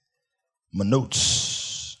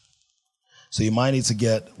notes. So you might need to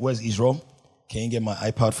get, where's Israel? Can you get my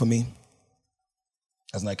iPad for me?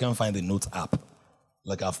 As in, I can't find the notes app.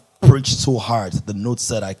 Like I've preached so hard, the notes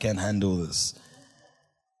said I can't handle this.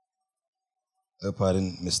 I hope I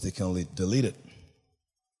didn't mistakenly delete it.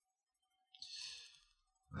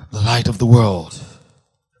 The light of the world.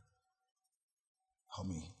 Help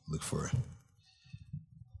me look for it.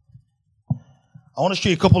 I want to show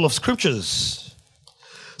you a couple of scriptures.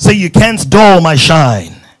 Say, you can't dull my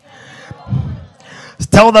shine.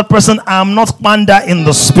 Tell that person, I'm not panda in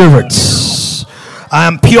the spirit. I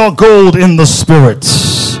am pure gold in the spirit.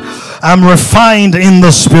 I'm refined in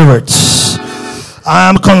the spirit. I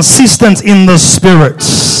am consistent in the spirit.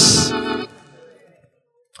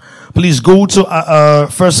 Please go to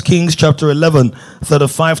 1 Kings chapter 11,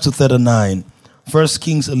 35 to 39. 1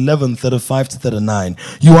 Kings 11, 35 to 39.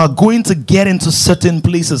 You are going to get into certain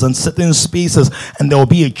places and certain spaces, and there will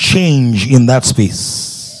be a change in that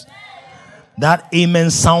space. That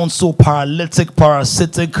amen sounds so paralytic,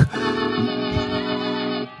 parasitic.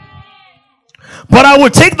 But I will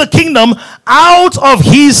take the kingdom out of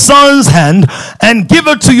his son's hand and give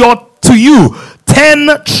it to you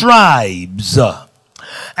 10 tribes.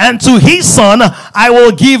 And to his son I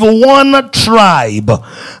will give 1 tribe,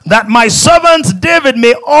 that my servant David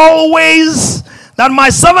may always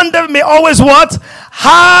what?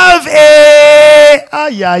 Have a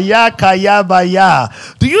ayaya kayabaya.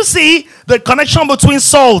 Do you see the connection between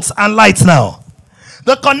salt and light now?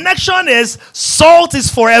 The connection is salt is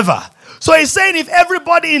forever. So he's saying if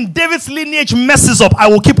everybody in David's lineage messes up, I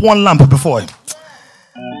will keep 1 lamp before him.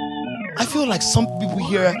 I feel like some people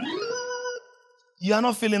here, you are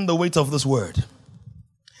not feeling the weight of this word.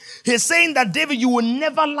 He's saying that, David, you will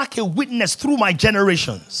never lack a witness through my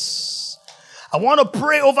generations. I want to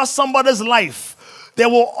pray over somebody's life. There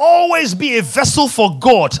will always be a vessel for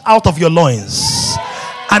God out of your loins,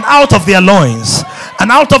 and out of their loins,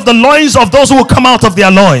 and out of the loins of those who will come out of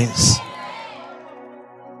their loins.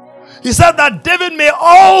 He said that David may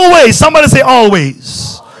always, somebody say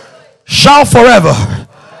always, shout forever,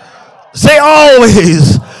 say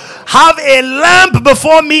always, have a lamp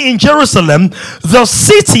before me in Jerusalem, the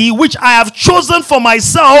city which I have chosen for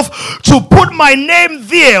myself to put my name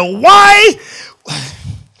there. Why?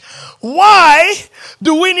 Why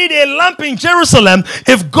do we need a lamp in Jerusalem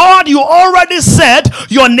if God, you already said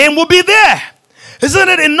your name will be there? Isn't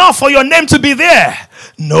it enough for your name to be there?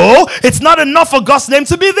 No, it's not enough for God's name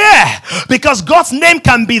to be there, because God's name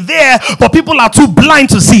can be there, but people are too blind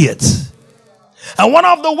to see it. And one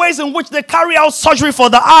of the ways in which they carry out surgery for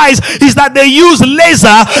the eyes is that they use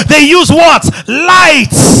laser. They use what?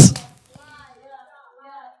 Lights.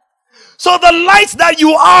 So the light that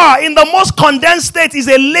you are in the most condensed state is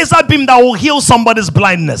a laser beam that will heal somebody's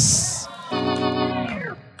blindness.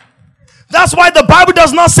 That's why the Bible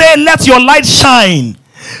does not say let your light shine.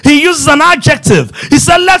 He uses an adjective. He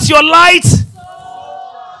said let your light.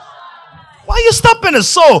 Why are you stopping it?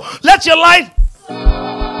 So let your light.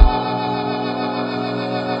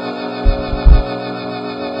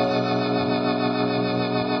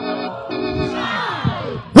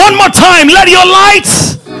 One more time, let your light.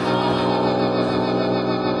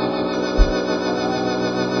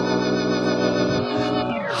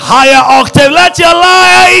 Higher octave, let your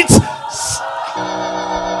light.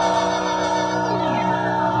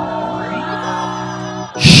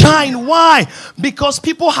 Shine. Why? Because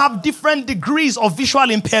people have different degrees of visual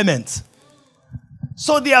impairment.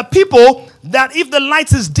 So there are people that if the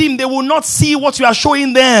light is dim, they will not see what you are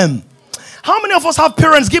showing them. How many of us have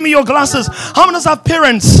parents? Give me your glasses. How many of us have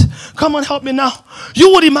parents? Come on, help me now.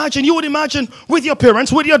 You would imagine with your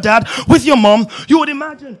parents, with your dad, with your mom, you would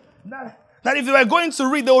imagine that if they were going to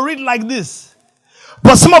read, they will read like this.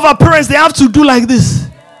 But some of our parents, they have to do like this.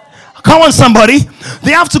 Come on, somebody.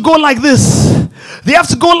 They have to go like this. They have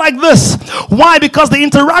to go like this. Why? Because the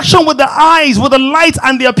interaction with the eyes, with the light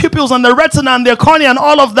and their pupils and the retina and their cornea and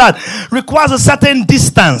all of that requires a certain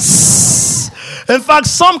distance. In fact,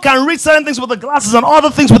 some can read certain things with the glasses and other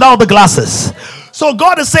things without the glasses. So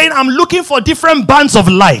God is saying, I'm looking for different bands of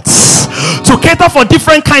lights to cater for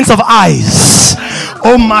different kinds of eyes.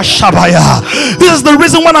 Oh my Shabaya. This is the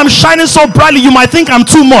reason when I'm shining so brightly, you might think I'm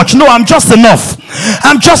too much. No, I'm just enough.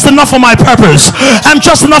 I'm just enough for my purpose. I'm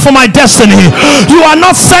just enough for my destiny. You are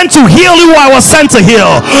not sent to heal who I was sent to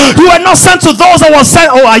heal. You are not sent to those that were sent.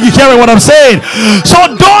 Oh, are you hearing what I'm saying? So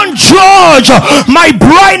don't judge my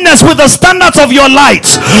brightness with the standards of your light.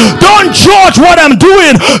 Don't judge what I'm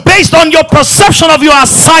doing based on your perception of your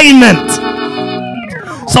assignment.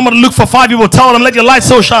 Somebody look for 5 people, tell them, let your light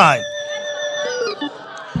so shine.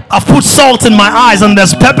 I've put salt in my eyes and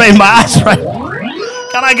there's pepper in my eyes, right?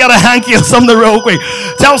 Can I get a hanky or something real quick?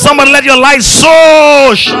 Tell somebody, let your light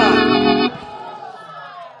so shine.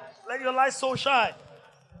 Let your light so shine.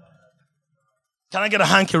 Can I get a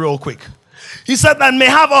hanky real quick? He said that may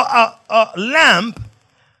have a lamp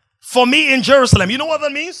for me in Jerusalem. You know what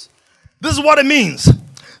that means? This is what it means.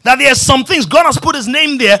 That there are some things, God has put his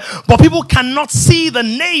name there, but people cannot see the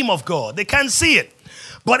name of God. They can't see it.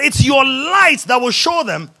 But it's your light that will show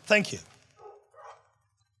them. Thank you.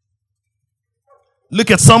 Look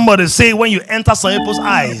at somebody, say when you enter some people's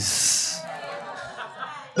eyes,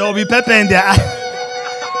 there will be pepper in their eyes.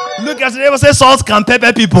 Look at the neighbor, say salt can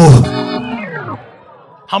pepper people.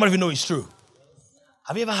 How many of you know it's true?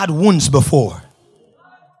 Have you ever had wounds before?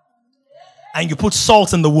 And you put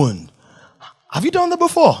salt in the wound. Have you done that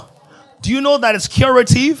before? Do you know that it's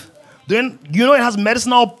curative? Do you know it has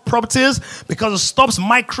medicinal properties because it stops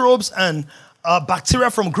microbes and bacteria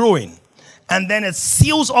from growing. And then it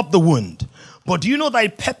seals up the wound. But do you know that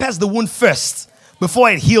it peppers the wound first before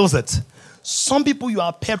it heals it? Some people you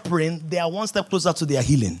are peppering, they are one step closer to their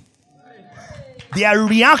healing. Their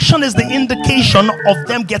reaction is the indication of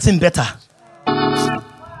them getting better.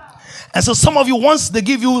 And so some of you, once they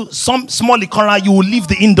give you some small liquor, you will leave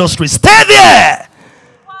the industry. Stay there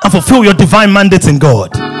and fulfill your divine mandate in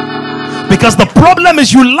God. Because the problem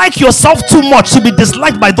is you like yourself too much to be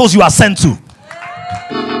disliked by those you are sent to.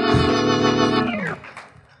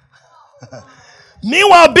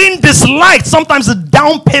 Meanwhile, being disliked sometimes is a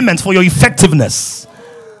down payment for your effectiveness.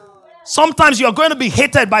 Sometimes you are going to be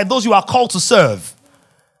hated by those you are called to serve.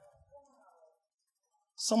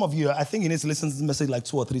 Some of you, I think you need to listen to this message like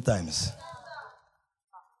 2 or 3 times.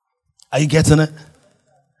 Are you getting it?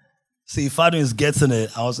 See, if Fadu is getting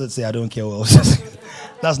it, I also say I don't care what else is saying.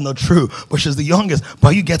 That's not true. But she's the youngest. But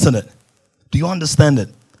are you getting it? Do you understand it?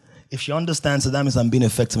 If she understands it, that means I'm being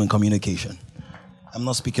effective in communication. I'm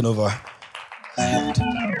not speaking over her head.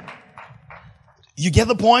 You get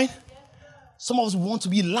the point? Some of us want to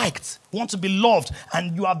be liked, want to be loved,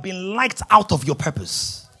 and you have been liked out of your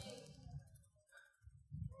purpose.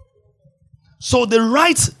 So the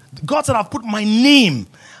right, God said, I've put my name.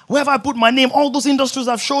 Where have I put my name? All those industries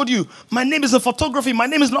I've showed you. My name is in photography. My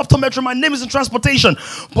name is in optometry. My name is in transportation.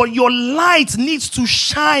 But your light needs to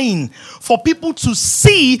shine for people to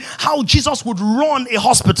see how Jesus would run a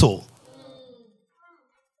hospital.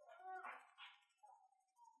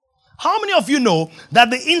 How many of you know that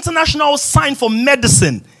the international sign for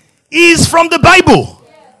medicine is from the Bible?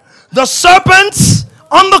 The serpents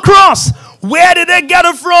on the cross. Where did they get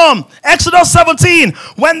it from? Exodus 17.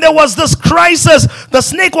 When there was this crisis, the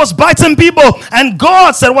snake was biting people. And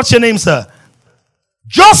God said, what's your name, sir?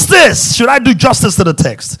 Justice. Should I do justice to the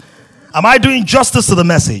text? Am I doing justice to the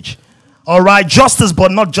message? All right, justice,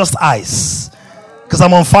 but not just ice. Because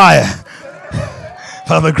I'm on fire.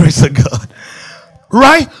 By the grace of God.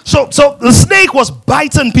 Right? So the snake was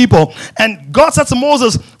biting people. And God said to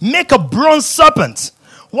Moses, make a bronze serpent.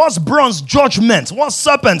 What's bronze? Judgment. What's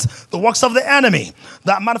serpent? The works of the enemy.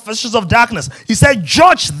 The manifestations of darkness. He said,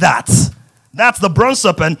 judge that. That's the bronze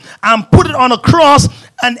serpent. And put it on a cross.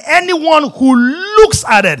 And anyone who looks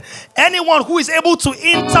at it, anyone who is able to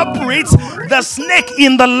interpret the snake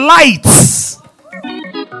in the lights.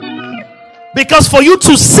 Because for you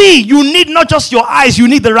to see, you need not just your eyes, you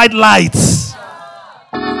need the right lights.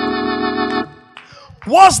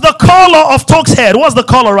 What's the color of Toke's head? What's the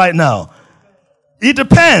color right now? It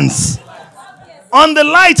depends on the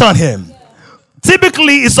light on him.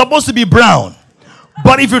 Typically, it's supposed to be brown.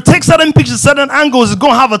 But if you take certain pictures, certain angles, it's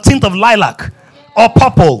going to have a tint of lilac or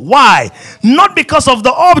purple. Why? Not because of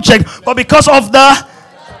the object, but because of the...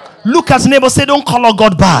 Look at neighbor, say, don't color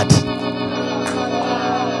God bad.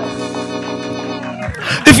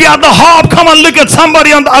 If you're at the hub, come and look at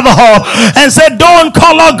somebody on the other hub and say, don't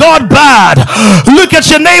color God bad. Look at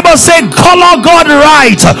your neighbor, say, color God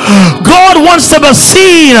right. God wants to be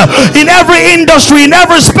seen in every industry, in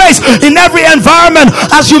every space, in every environment.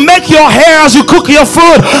 As you make your hair, as you cook your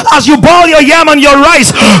food, as you boil your yam and your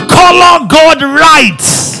rice, color God right.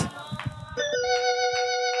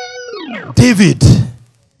 David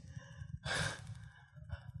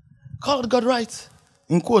colored God right.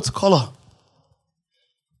 In quotes, color.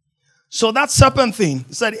 So that serpent thing,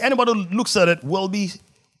 he said anybody who looks at it will be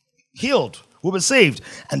healed, will be saved.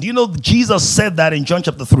 And do you know Jesus said that in John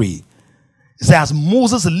chapter 3? He said, as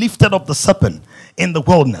Moses lifted up the serpent in the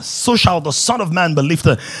wilderness, so shall the Son of Man be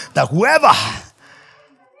lifted, that whoever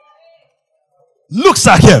looks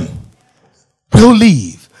at him will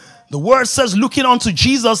live. The word says, looking unto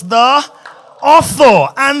Jesus, the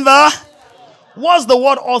author and the... What's the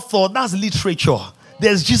word author? That's literature.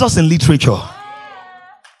 There's Jesus in literature.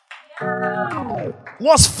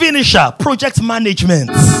 What's finisher? Project management.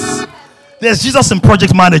 There's Jesus in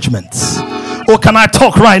project management. Or can I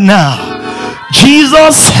talk right now?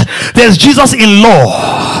 Jesus, there's Jesus in law.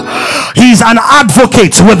 He's an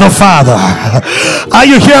advocate with the Father. Are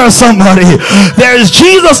you hearing somebody? There is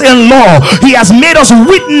Jesus in law. He has made us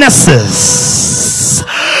witnesses.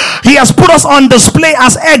 He has put us on display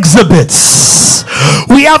as exhibits.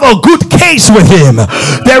 We have a good case with him.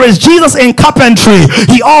 There is Jesus in carpentry.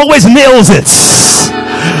 He always nails it.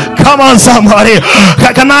 Come on, somebody.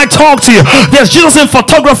 Can I talk to you? There's Jesus in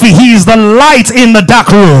photography. He is the light in the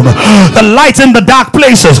dark room, the light in the dark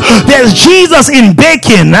places. There's Jesus in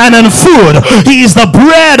baking and in food. He is the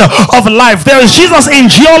bread of life. There is Jesus in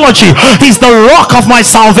geology. He's the rock of my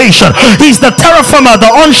salvation. He's the terra firma,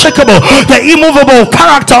 the unshakable, the immovable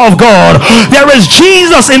character of God. There is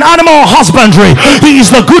Jesus in animal husbandry. He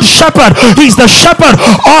is the good shepherd. He's the shepherd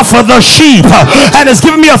of the sheep, and has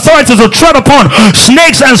given me authority to tread upon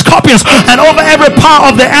snakes and scorpions and over every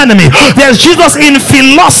power of the enemy. There's Jesus in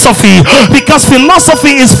philosophy, because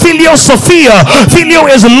philosophy is filio sophia. Filio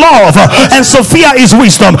is love and sophia is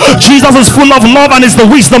wisdom. Jesus is full of love and is the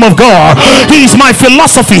wisdom of God. He's my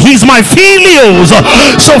philosophy. He's my filios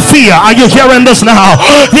sophia. Are you hearing this now?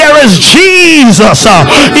 There is Jesus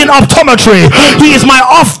in optometry. He is my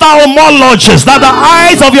ophthalmologist, that the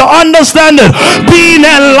eyes of your understanding being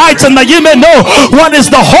enlightened, that you may know what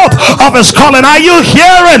is the hope of his calling. Are you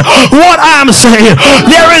hearing what I am saying?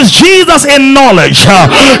 There is Jesus in knowledge.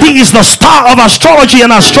 He is the star of astrology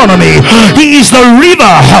and astronomy. He is the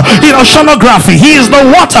river in oceanography. He is the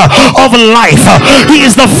water of life. He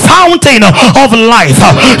is the fountain of life.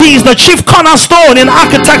 He is the chief cornerstone in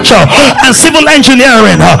architecture and civil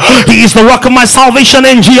engineering. He is the rock of my salvation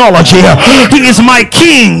in geology. He is my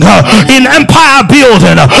king in empire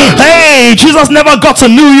building. Hey, Jesus never got to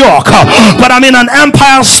New York, but I'm in an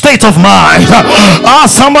empire state of mind.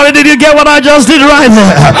 Somebody, did you get what I just did right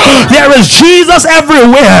there? There is Jesus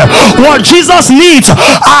everywhere. What Jesus needs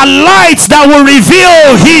are lights that will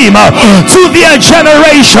reveal him to their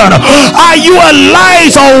generation. Are you a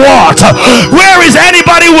light or what? Where is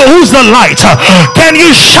anybody who's the light? Can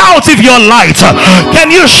you shout if you're light?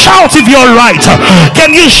 Can you shout if you're right?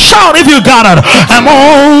 Can you shout if you got it? I'm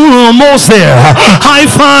almost there. High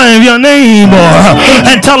five your neighbor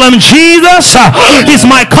and tell him, Jesus is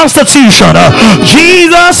my constitution.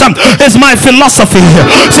 Jesus is my philosophy.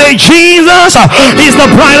 Say, Jesus is the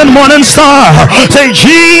bright and morning star. Say,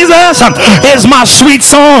 Jesus is my sweet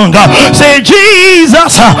song. Say,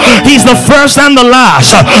 Jesus, he's the first and the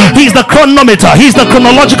last. He's the chronometer. He's the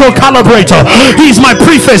chronological calibrator. He's my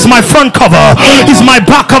preface, my front cover. He's my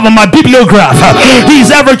back cover, my bibliograph.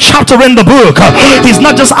 He's every chapter in the book. He's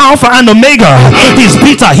not just Alpha and Omega. He's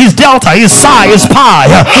Beta, he's Delta, he's Psi, he's Pi.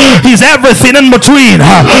 He's everything in between.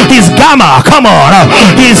 He's Gamma, come on.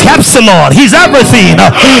 He's Epsilon, he's everything.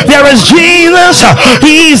 There is Jesus.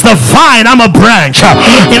 He's the vine, I'm a branch.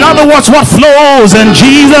 In other words, what flows in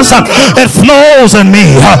Jesus, it flows in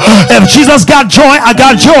me. If Jesus got joy, I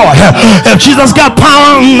got joy. If Jesus got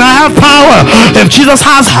power, I have power. If Jesus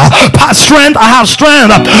has strength, I have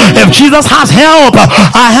strength. If Jesus has help,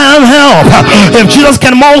 I have help. If Jesus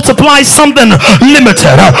can multiply something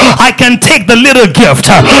limited, I can take the little gift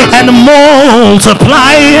and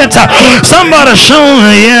multiply it. Somebody show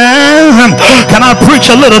me, yeah. Can I preach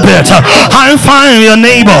a little bit? High five your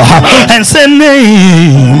neighbor and say,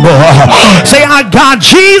 neighbor, say, I got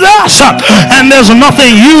Jesus and there's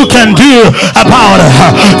nothing you can do about it.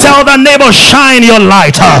 Tell the neighbor, shine your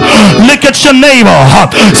light. Look at your neighbor.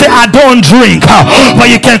 Say, I don't drink, but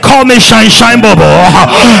you can call me shine bubble.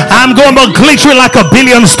 I'm going to glitter like a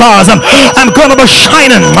billion stars. I'm going to be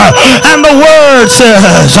shining. And the word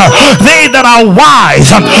says, they that are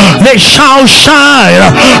wise, they shall shine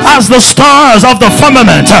as the stars of the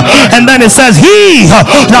firmament. And then it says, he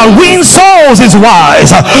that wins souls is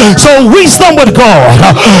wise. So wisdom wisdom with God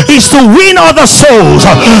is to win other souls.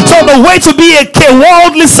 So the way to be a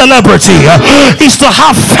worldly celebrity is to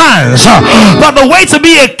have fans, but the way to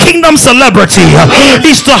be a kingdom celebrity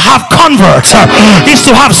is to have converts, is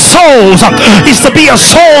to have souls, is to be a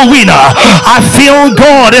soul winner. I feel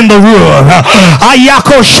God in the room.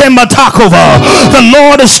 Ayako Shematakova. The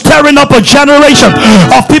Lord is stirring up a generation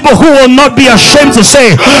of people who will not be ashamed to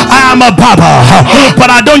say, I am a Baba, but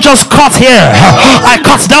I don't just cut here. I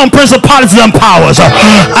cut down principalities and powers.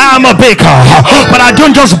 I am a baker, but I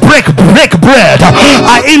don't just break bread.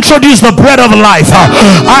 I introduce the bread of life.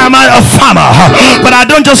 I am a farmer, but I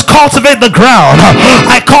don't just cultivate the ground.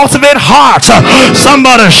 I cultivate hearts.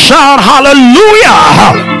 Somebody shout hallelujah.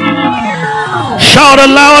 Shout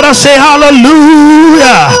aloud and say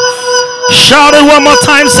hallelujah. Shout it one more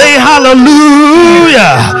time, say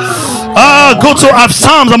hallelujah. Go to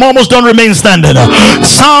Psalms. I'm almost done. Remain standing.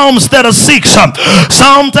 Psalms 36.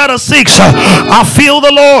 Psalm 36. I feel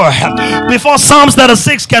the Lord. Before Psalms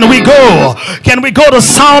 36, can we go to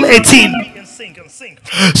Psalm 18? Can sing.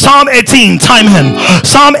 Psalm 18. Time in.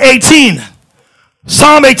 Psalm 18.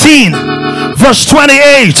 Psalm 18, verse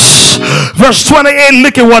 28. Verse 28,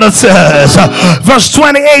 look at what it says. Verse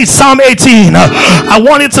 28, Psalm 18. I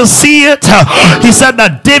want you to see it. He said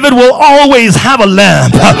that David will always have a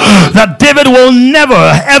lamp. That David will never,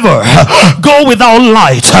 ever go without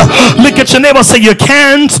light. Look at your neighbor, say, you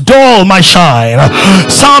can't dull my shine.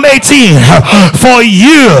 Psalm 18, for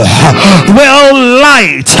you will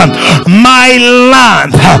light my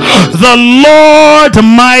lamp. The Lord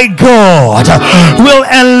my God will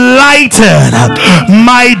enlighten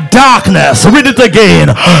my darkness. Read it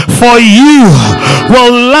again. For you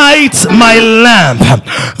will light my lamp.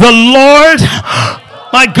 The Lord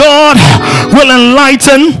my God will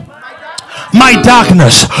enlighten my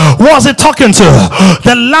darkness. Was it talking to?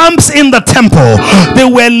 The lamps in the temple, they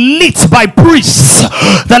were lit by priests.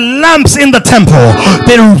 The lamps in the temple,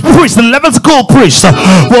 the priests, the Levitical priests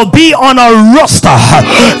will be on a roster,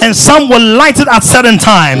 and some will light it at certain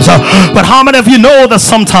times. But how many of you know that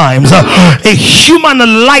sometimes a human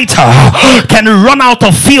lighter can run out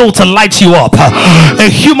of fuel to light you up? A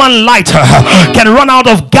human lighter can run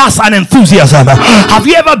out of gas and enthusiasm. Have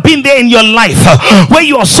you ever been there in your life where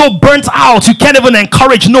you are so burnt out you can't even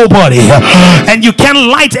encourage nobody and you can't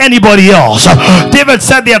light anybody else? David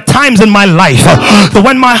said, there are times in my life that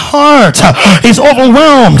when my heart is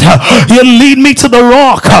overwhelmed, you lead me to the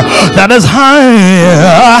rock that is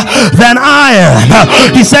higher than I am.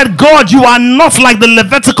 He said, God, you are not like the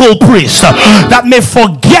Levitical priest that may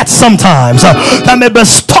forget sometimes, that may be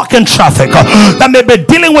stuck in traffic, that may be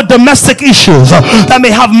dealing with domestic issues, that may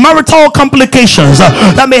have marital complications,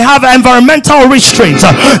 that may have environmental restraints,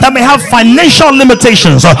 that may have financial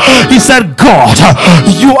limitations. He said, God,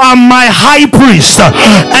 you are my high priest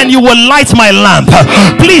and you will light my lamp.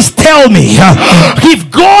 Please tell me, if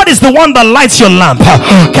God is the one that lights your lamp,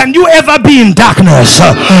 can you ever be in darkness?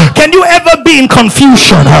 Can you ever be in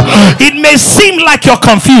confusion? It may seem like you're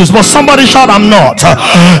confused, but somebody shout, I'm not.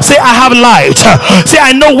 Say, I have light. Say,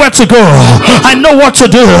 I know where to go. I know what to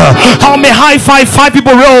do. Help me high five 5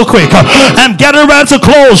 people real quick. I'm getting ready to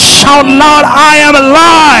close. Shout loud, I am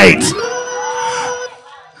light.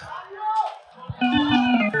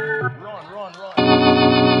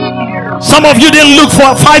 Some of you didn't look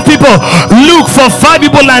for 5 people. Look for 5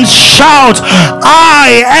 people and shout,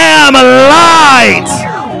 I am light.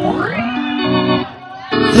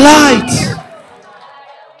 Light.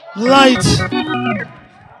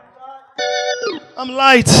 I'm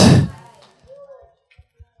light.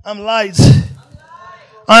 I'm light.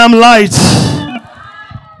 I am light.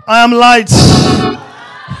 I am light.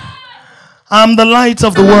 I'm the light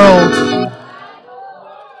of the world.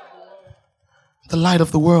 The light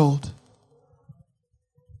of the world.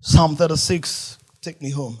 Psalm 36. Take me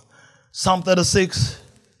home. Psalm 36.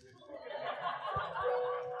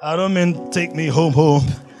 I don't mean take me home.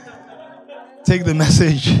 Take the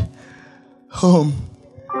message home.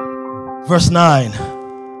 Verse 9.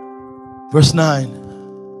 Verse 9.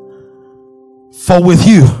 For with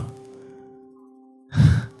you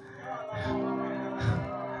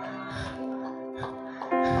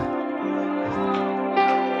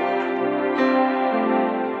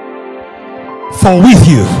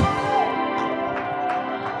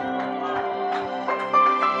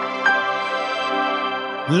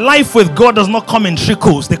life with God does not come in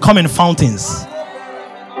trickles, they come in fountains.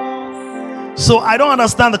 So I don't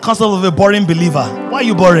understand the concept of a boring believer. Why are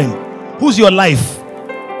you boring? Who's your life?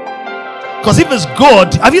 Because if it's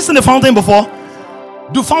God, have you seen a fountain before?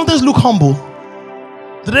 Do fountains look humble?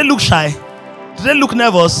 Do they look shy? Do they look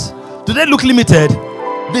nervous? Do they look limited?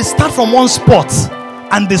 They start from one spot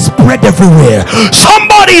and they spread everywhere.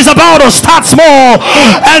 Somebody is about to start small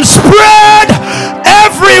and spread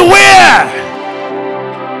everywhere.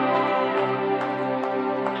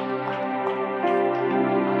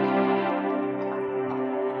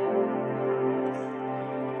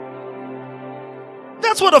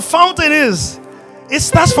 That's what a fountain is. It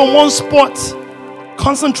starts from one spot,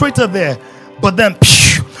 concentrated there, but then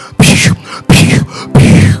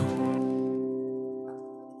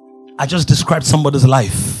I just described somebody's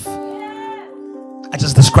life. I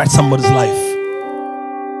just described somebody's life.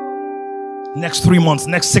 Next 3 months,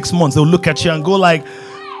 next 6 months, they'll look at you and go like,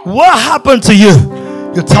 what happened to you?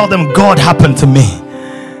 You tell them, God happened to me.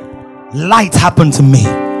 Light happened to me.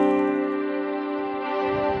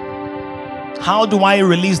 How do I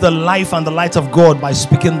release the life and the light of God? By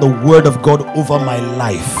speaking the word of God over my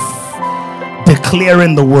life,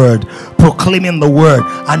 declaring the word, proclaiming the word,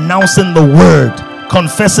 announcing the word,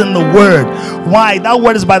 confessing the word. Why? That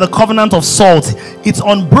word is by the covenant of salt. It's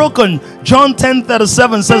unbroken. John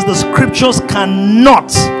 10:37 says the scriptures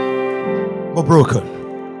cannot be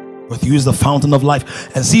broken. But use the fountain of life.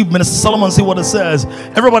 And see, Minister Solomon, see what it says.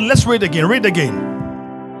 Everybody, let's read again. Read again.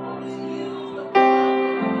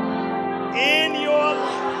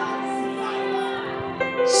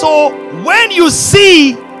 So when you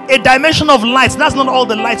see a dimension of light, that's not all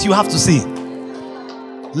the light you have to see.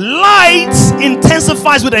 Light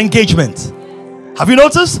intensifies with engagement. Have you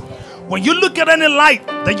noticed? When you look at any light,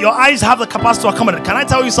 that your eyes have the capacity to accommodate. Can I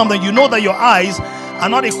tell you something? You know that your eyes are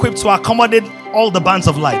not equipped to accommodate all the bands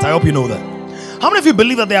of light. I hope you know that. How many of you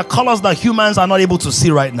believe that there are colors that humans are not able to see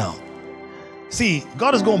right now? See,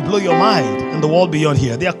 God is going to blow your mind in the world beyond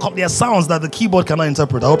here. There are sounds that the keyboard cannot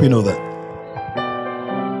interpret. I hope you know that.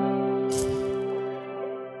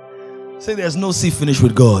 Say there's no see finish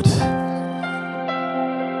with God.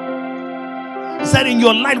 He said in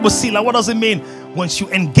your light will see. Like, what does it mean? Once you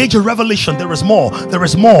engage a revelation, there is more, there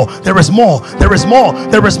is more, there is more, there is more,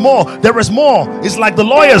 there is more, there is more. It's like the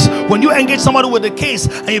lawyers. When you engage somebody with a case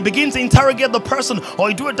and you begin to interrogate the person, or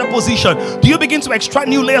you do a deposition, do you begin to extract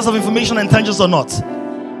new layers of information and intelligence or not?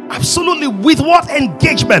 Absolutely. With what?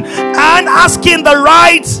 Engagement and asking the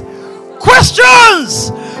right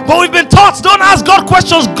questions. But we've been taught, don't ask God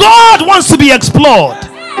questions. God wants to be explored.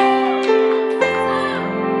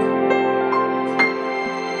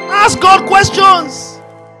 Ask God questions.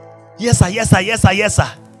 Yes sir, yes sir, yes sir, yes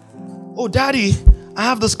sir. Oh daddy, I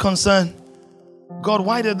have this concern. God,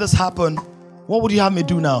 why did this happen? What would you have me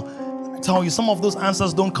do now? I tell you, some of those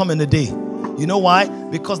answers don't come in a day. You know why?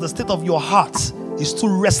 Because the state of your heart is too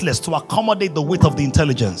restless to accommodate the weight of the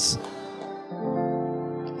intelligence.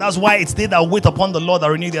 That's why it's they that wait upon the Lord that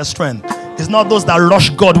renew their strength. It's not those that rush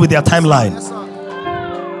God with their timeline. Yes,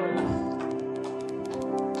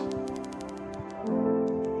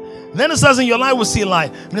 then it says in your life will see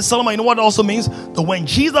light. Minister Solomon, you know what it also means? That when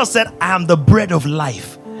Jesus said, I am the bread of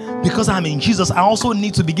life, because I'm in Jesus, I also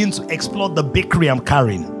need to begin to explore the bakery I'm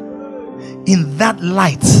carrying. In that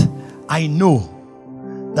light, I know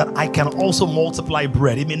that I can also multiply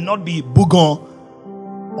bread. It may not be bougon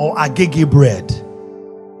or agege bread,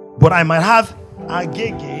 but I might have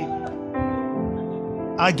agege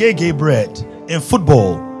bread. In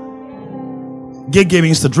football, gege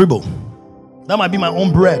means to dribble. That might be my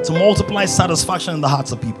own bread to multiply satisfaction in the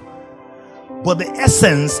hearts of people. But the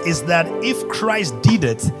essence is that if Christ did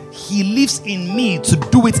it, he lives in me to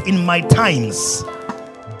do it in my times,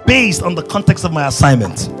 based on the context of my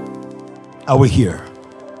assignment. Are we here?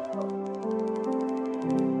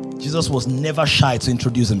 Jesus was never shy to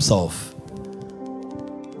introduce himself.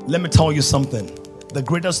 Let me tell you something. The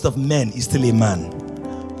greatest of men is still a man.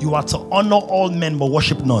 You are to honor all men but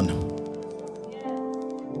worship none.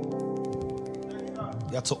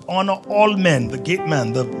 You are to honor all men, the gate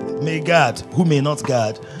man, the may guard, who may not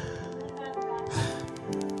guard.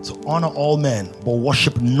 To honor all men but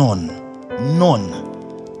worship none. None.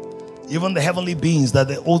 Even the heavenly beings that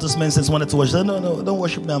the oldest men since wanted to worship. No, don't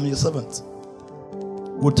worship me, I'm your servant.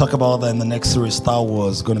 We'll talk about that in the next series. Star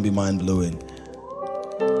Wars, going to be mind-blowing.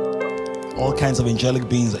 All kinds of angelic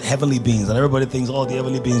beings, heavenly beings, and everybody thinks all the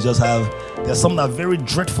heavenly beings just have, there's some that are very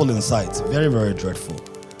dreadful in sight. Very, very dreadful.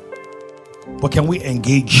 But can we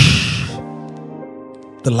engage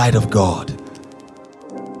the light of God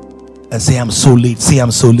and say, I'm so late, say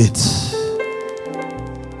I'm so late.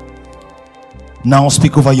 Now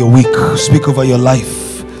speak over your week, speak over your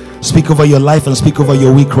life. Speak over your life and speak over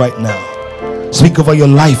your week right now. Speak over your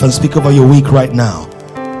life and speak over your week right now.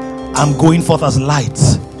 I'm going forth as light.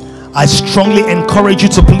 I strongly encourage you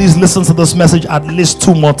to please listen to this message at least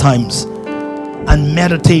 2 more times and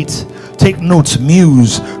meditate, take notes,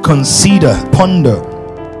 muse, consider, ponder.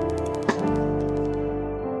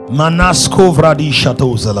 Manasko vradi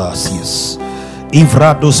shatozalasius.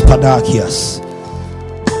 Ivrados padakias.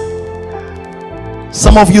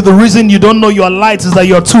 Some of you, the reason you don't know your light is that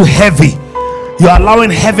you're too heavy. You're allowing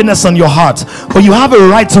heaviness on your heart. But you have a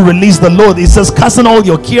right to release the load. It says, casting all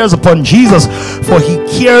your cares upon Jesus, for he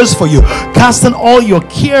cares for you. Casting all your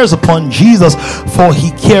cares upon Jesus, for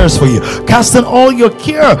he cares for you. Casting all your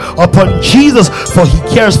care upon Jesus, for he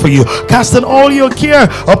cares for you. Casting all your care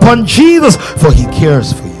upon Jesus, for he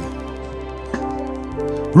cares for you.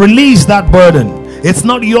 Release that burden. It's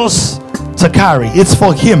not yours to carry, it's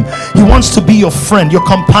for him. He wants to be your friend, your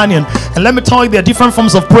companion. And let me tell you, there are different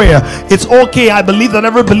forms of prayer. It's okay, I believe that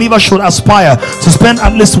every believer should aspire to spend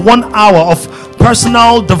at least 1 hour of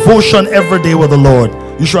personal devotion every day with the Lord.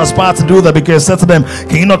 You should aspire to do that, because I said to them,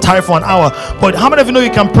 can you not tarry for an hour? But how many of you know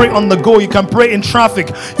you can pray on the go? You can pray in traffic.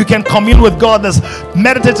 You can commune with God. There's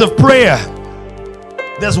meditative prayer.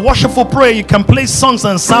 There's worshipful prayer. You can play songs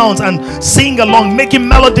and sounds and sing along, making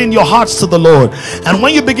melody in your hearts to the Lord. And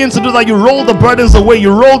when you begin to do that, you roll the burdens away,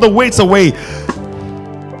 you roll the weights away,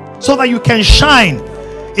 so that you can shine.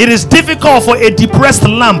 It is difficult for a depressed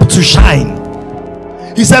lamp to shine.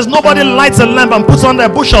 He says nobody lights a lamp and puts under a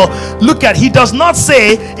bushel. Look at, he does not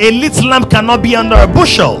say a lit lamp cannot be under a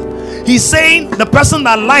bushel. He's saying the person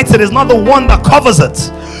that lights it is not the one that covers it.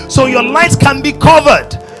 So your light can be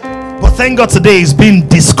covered. But thank God today it's been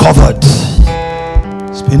discovered.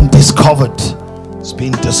 It's been discovered. It's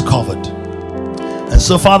been discovered. And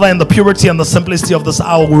so, Father, in the purity and the simplicity of this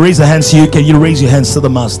hour, we raise our hands to you. Can you raise your hands to the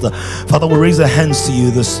Master? Father, we raise our hands to you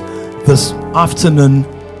this afternoon,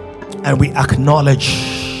 and we acknowledge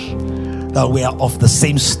that we are of the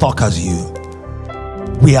same stock as you.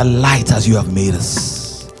 We are light as you have made us.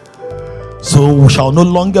 So we shall no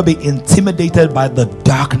longer be intimidated by the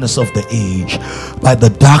darkness of the age, by the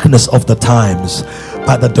darkness of the times,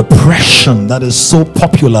 by the depression that is so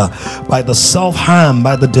popular, by the self-harm,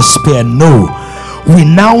 by the despair. No, we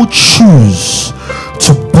now choose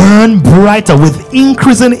to burn brighter with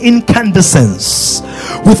increasing incandescence,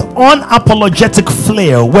 with unapologetic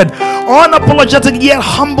flair, with unapologetic yet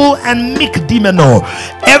humble and meek demeanor.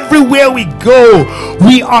 Everywhere we go,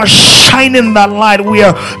 we are shining that light. We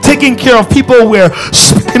are taking care of people. We are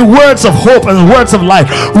speaking words of hope and words of life.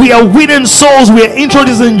 We are winning souls. We are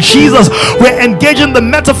introducing Jesus. We are engaging the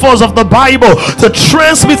metaphors of the Bible to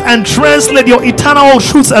transmit and translate your eternal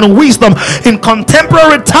truths and wisdom in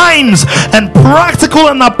contemporary times and practical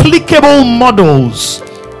and applicable models.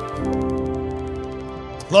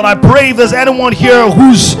 Lord, I pray if there's anyone here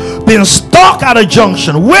who's been stuck at a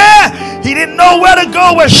junction where he didn't know where to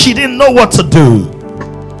go, where she didn't know what to do,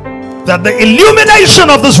 that the illumination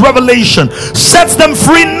of this revelation sets them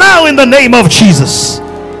free now in the name of Jesus.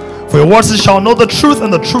 For your words shall know the truth,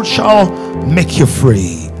 and the truth shall make you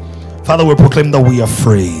free. Father, we proclaim that we are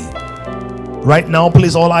free. Right now,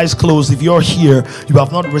 please, all eyes closed. If you're here, you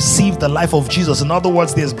have not received the life of Jesus. In other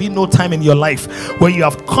words, there's been no time in your life where you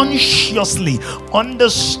have consciously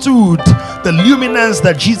understood the luminance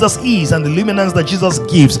that Jesus is and the luminance that Jesus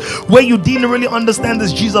gives, where you didn't really understand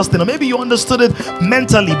this Jesus thing, or maybe you understood it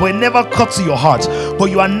mentally but it never cut to your heart.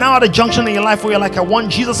 But you are now at a junction in your life where you're like, I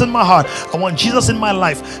want Jesus in my heart, I want Jesus in my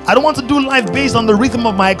life. I don't want to do life based on the rhythm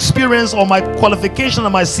of my experience or my qualification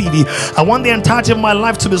or my CV. I want the entirety of my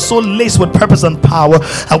life to be so laced with purpose and power.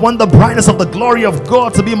 I want the brightness of the glory of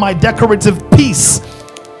God to be my decorative piece,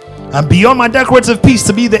 and beyond my decorative piece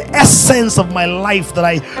to be the essence of my life that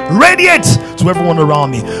I radiate to everyone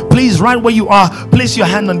around me. Please, right where you are, place your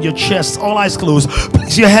hand on your chest, all eyes closed.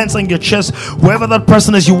 Place your hands on your chest. Wherever that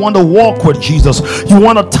person is, you want to walk with Jesus, you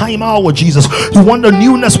want to time out with Jesus, you want the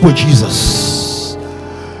newness with Jesus.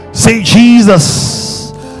 Say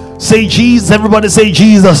Jesus. Say Jesus. Everybody say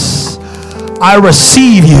Jesus. I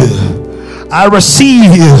receive you. I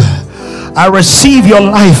receive you. I receive your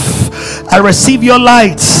life. I receive your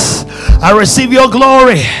light. I receive your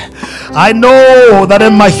glory. I know that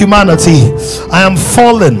in my humanity I am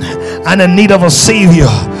fallen and in need of a savior,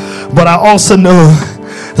 but I also know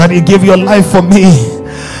that you give your life for me.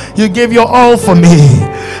 You give your all for me,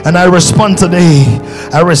 and I respond today.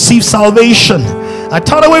 I receive salvation. I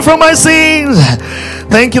turn away from my sins.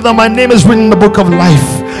 Thank you that my name is written in the book of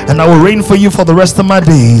life, and I will reign for you for the rest of my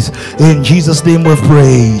days. In Jesus' name we've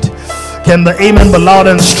prayed. Can the amen be loud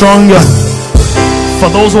and stronger? For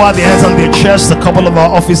those who have their hands on their chest, a couple of our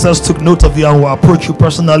officers took note of you and will approach you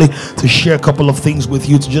personally to share a couple of things with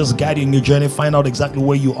you, to just guide you in your journey, find out exactly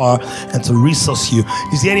where you are, and to resource you.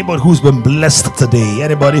 Is there anybody who's been blessed today?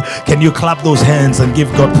 Anybody? Can you clap those hands and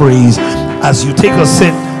give God praise as you take a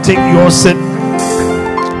sit? Take your sit.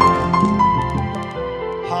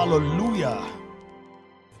 Hallelujah.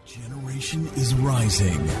 Generation is rising.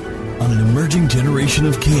 rising on an emerging generation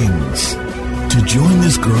of kings. To join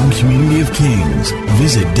this growing community of kings,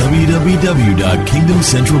 visit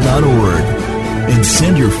www.kingdomcentral.org and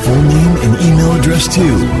send your full name and email address to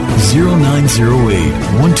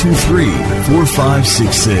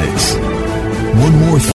 0908-123-4566. One more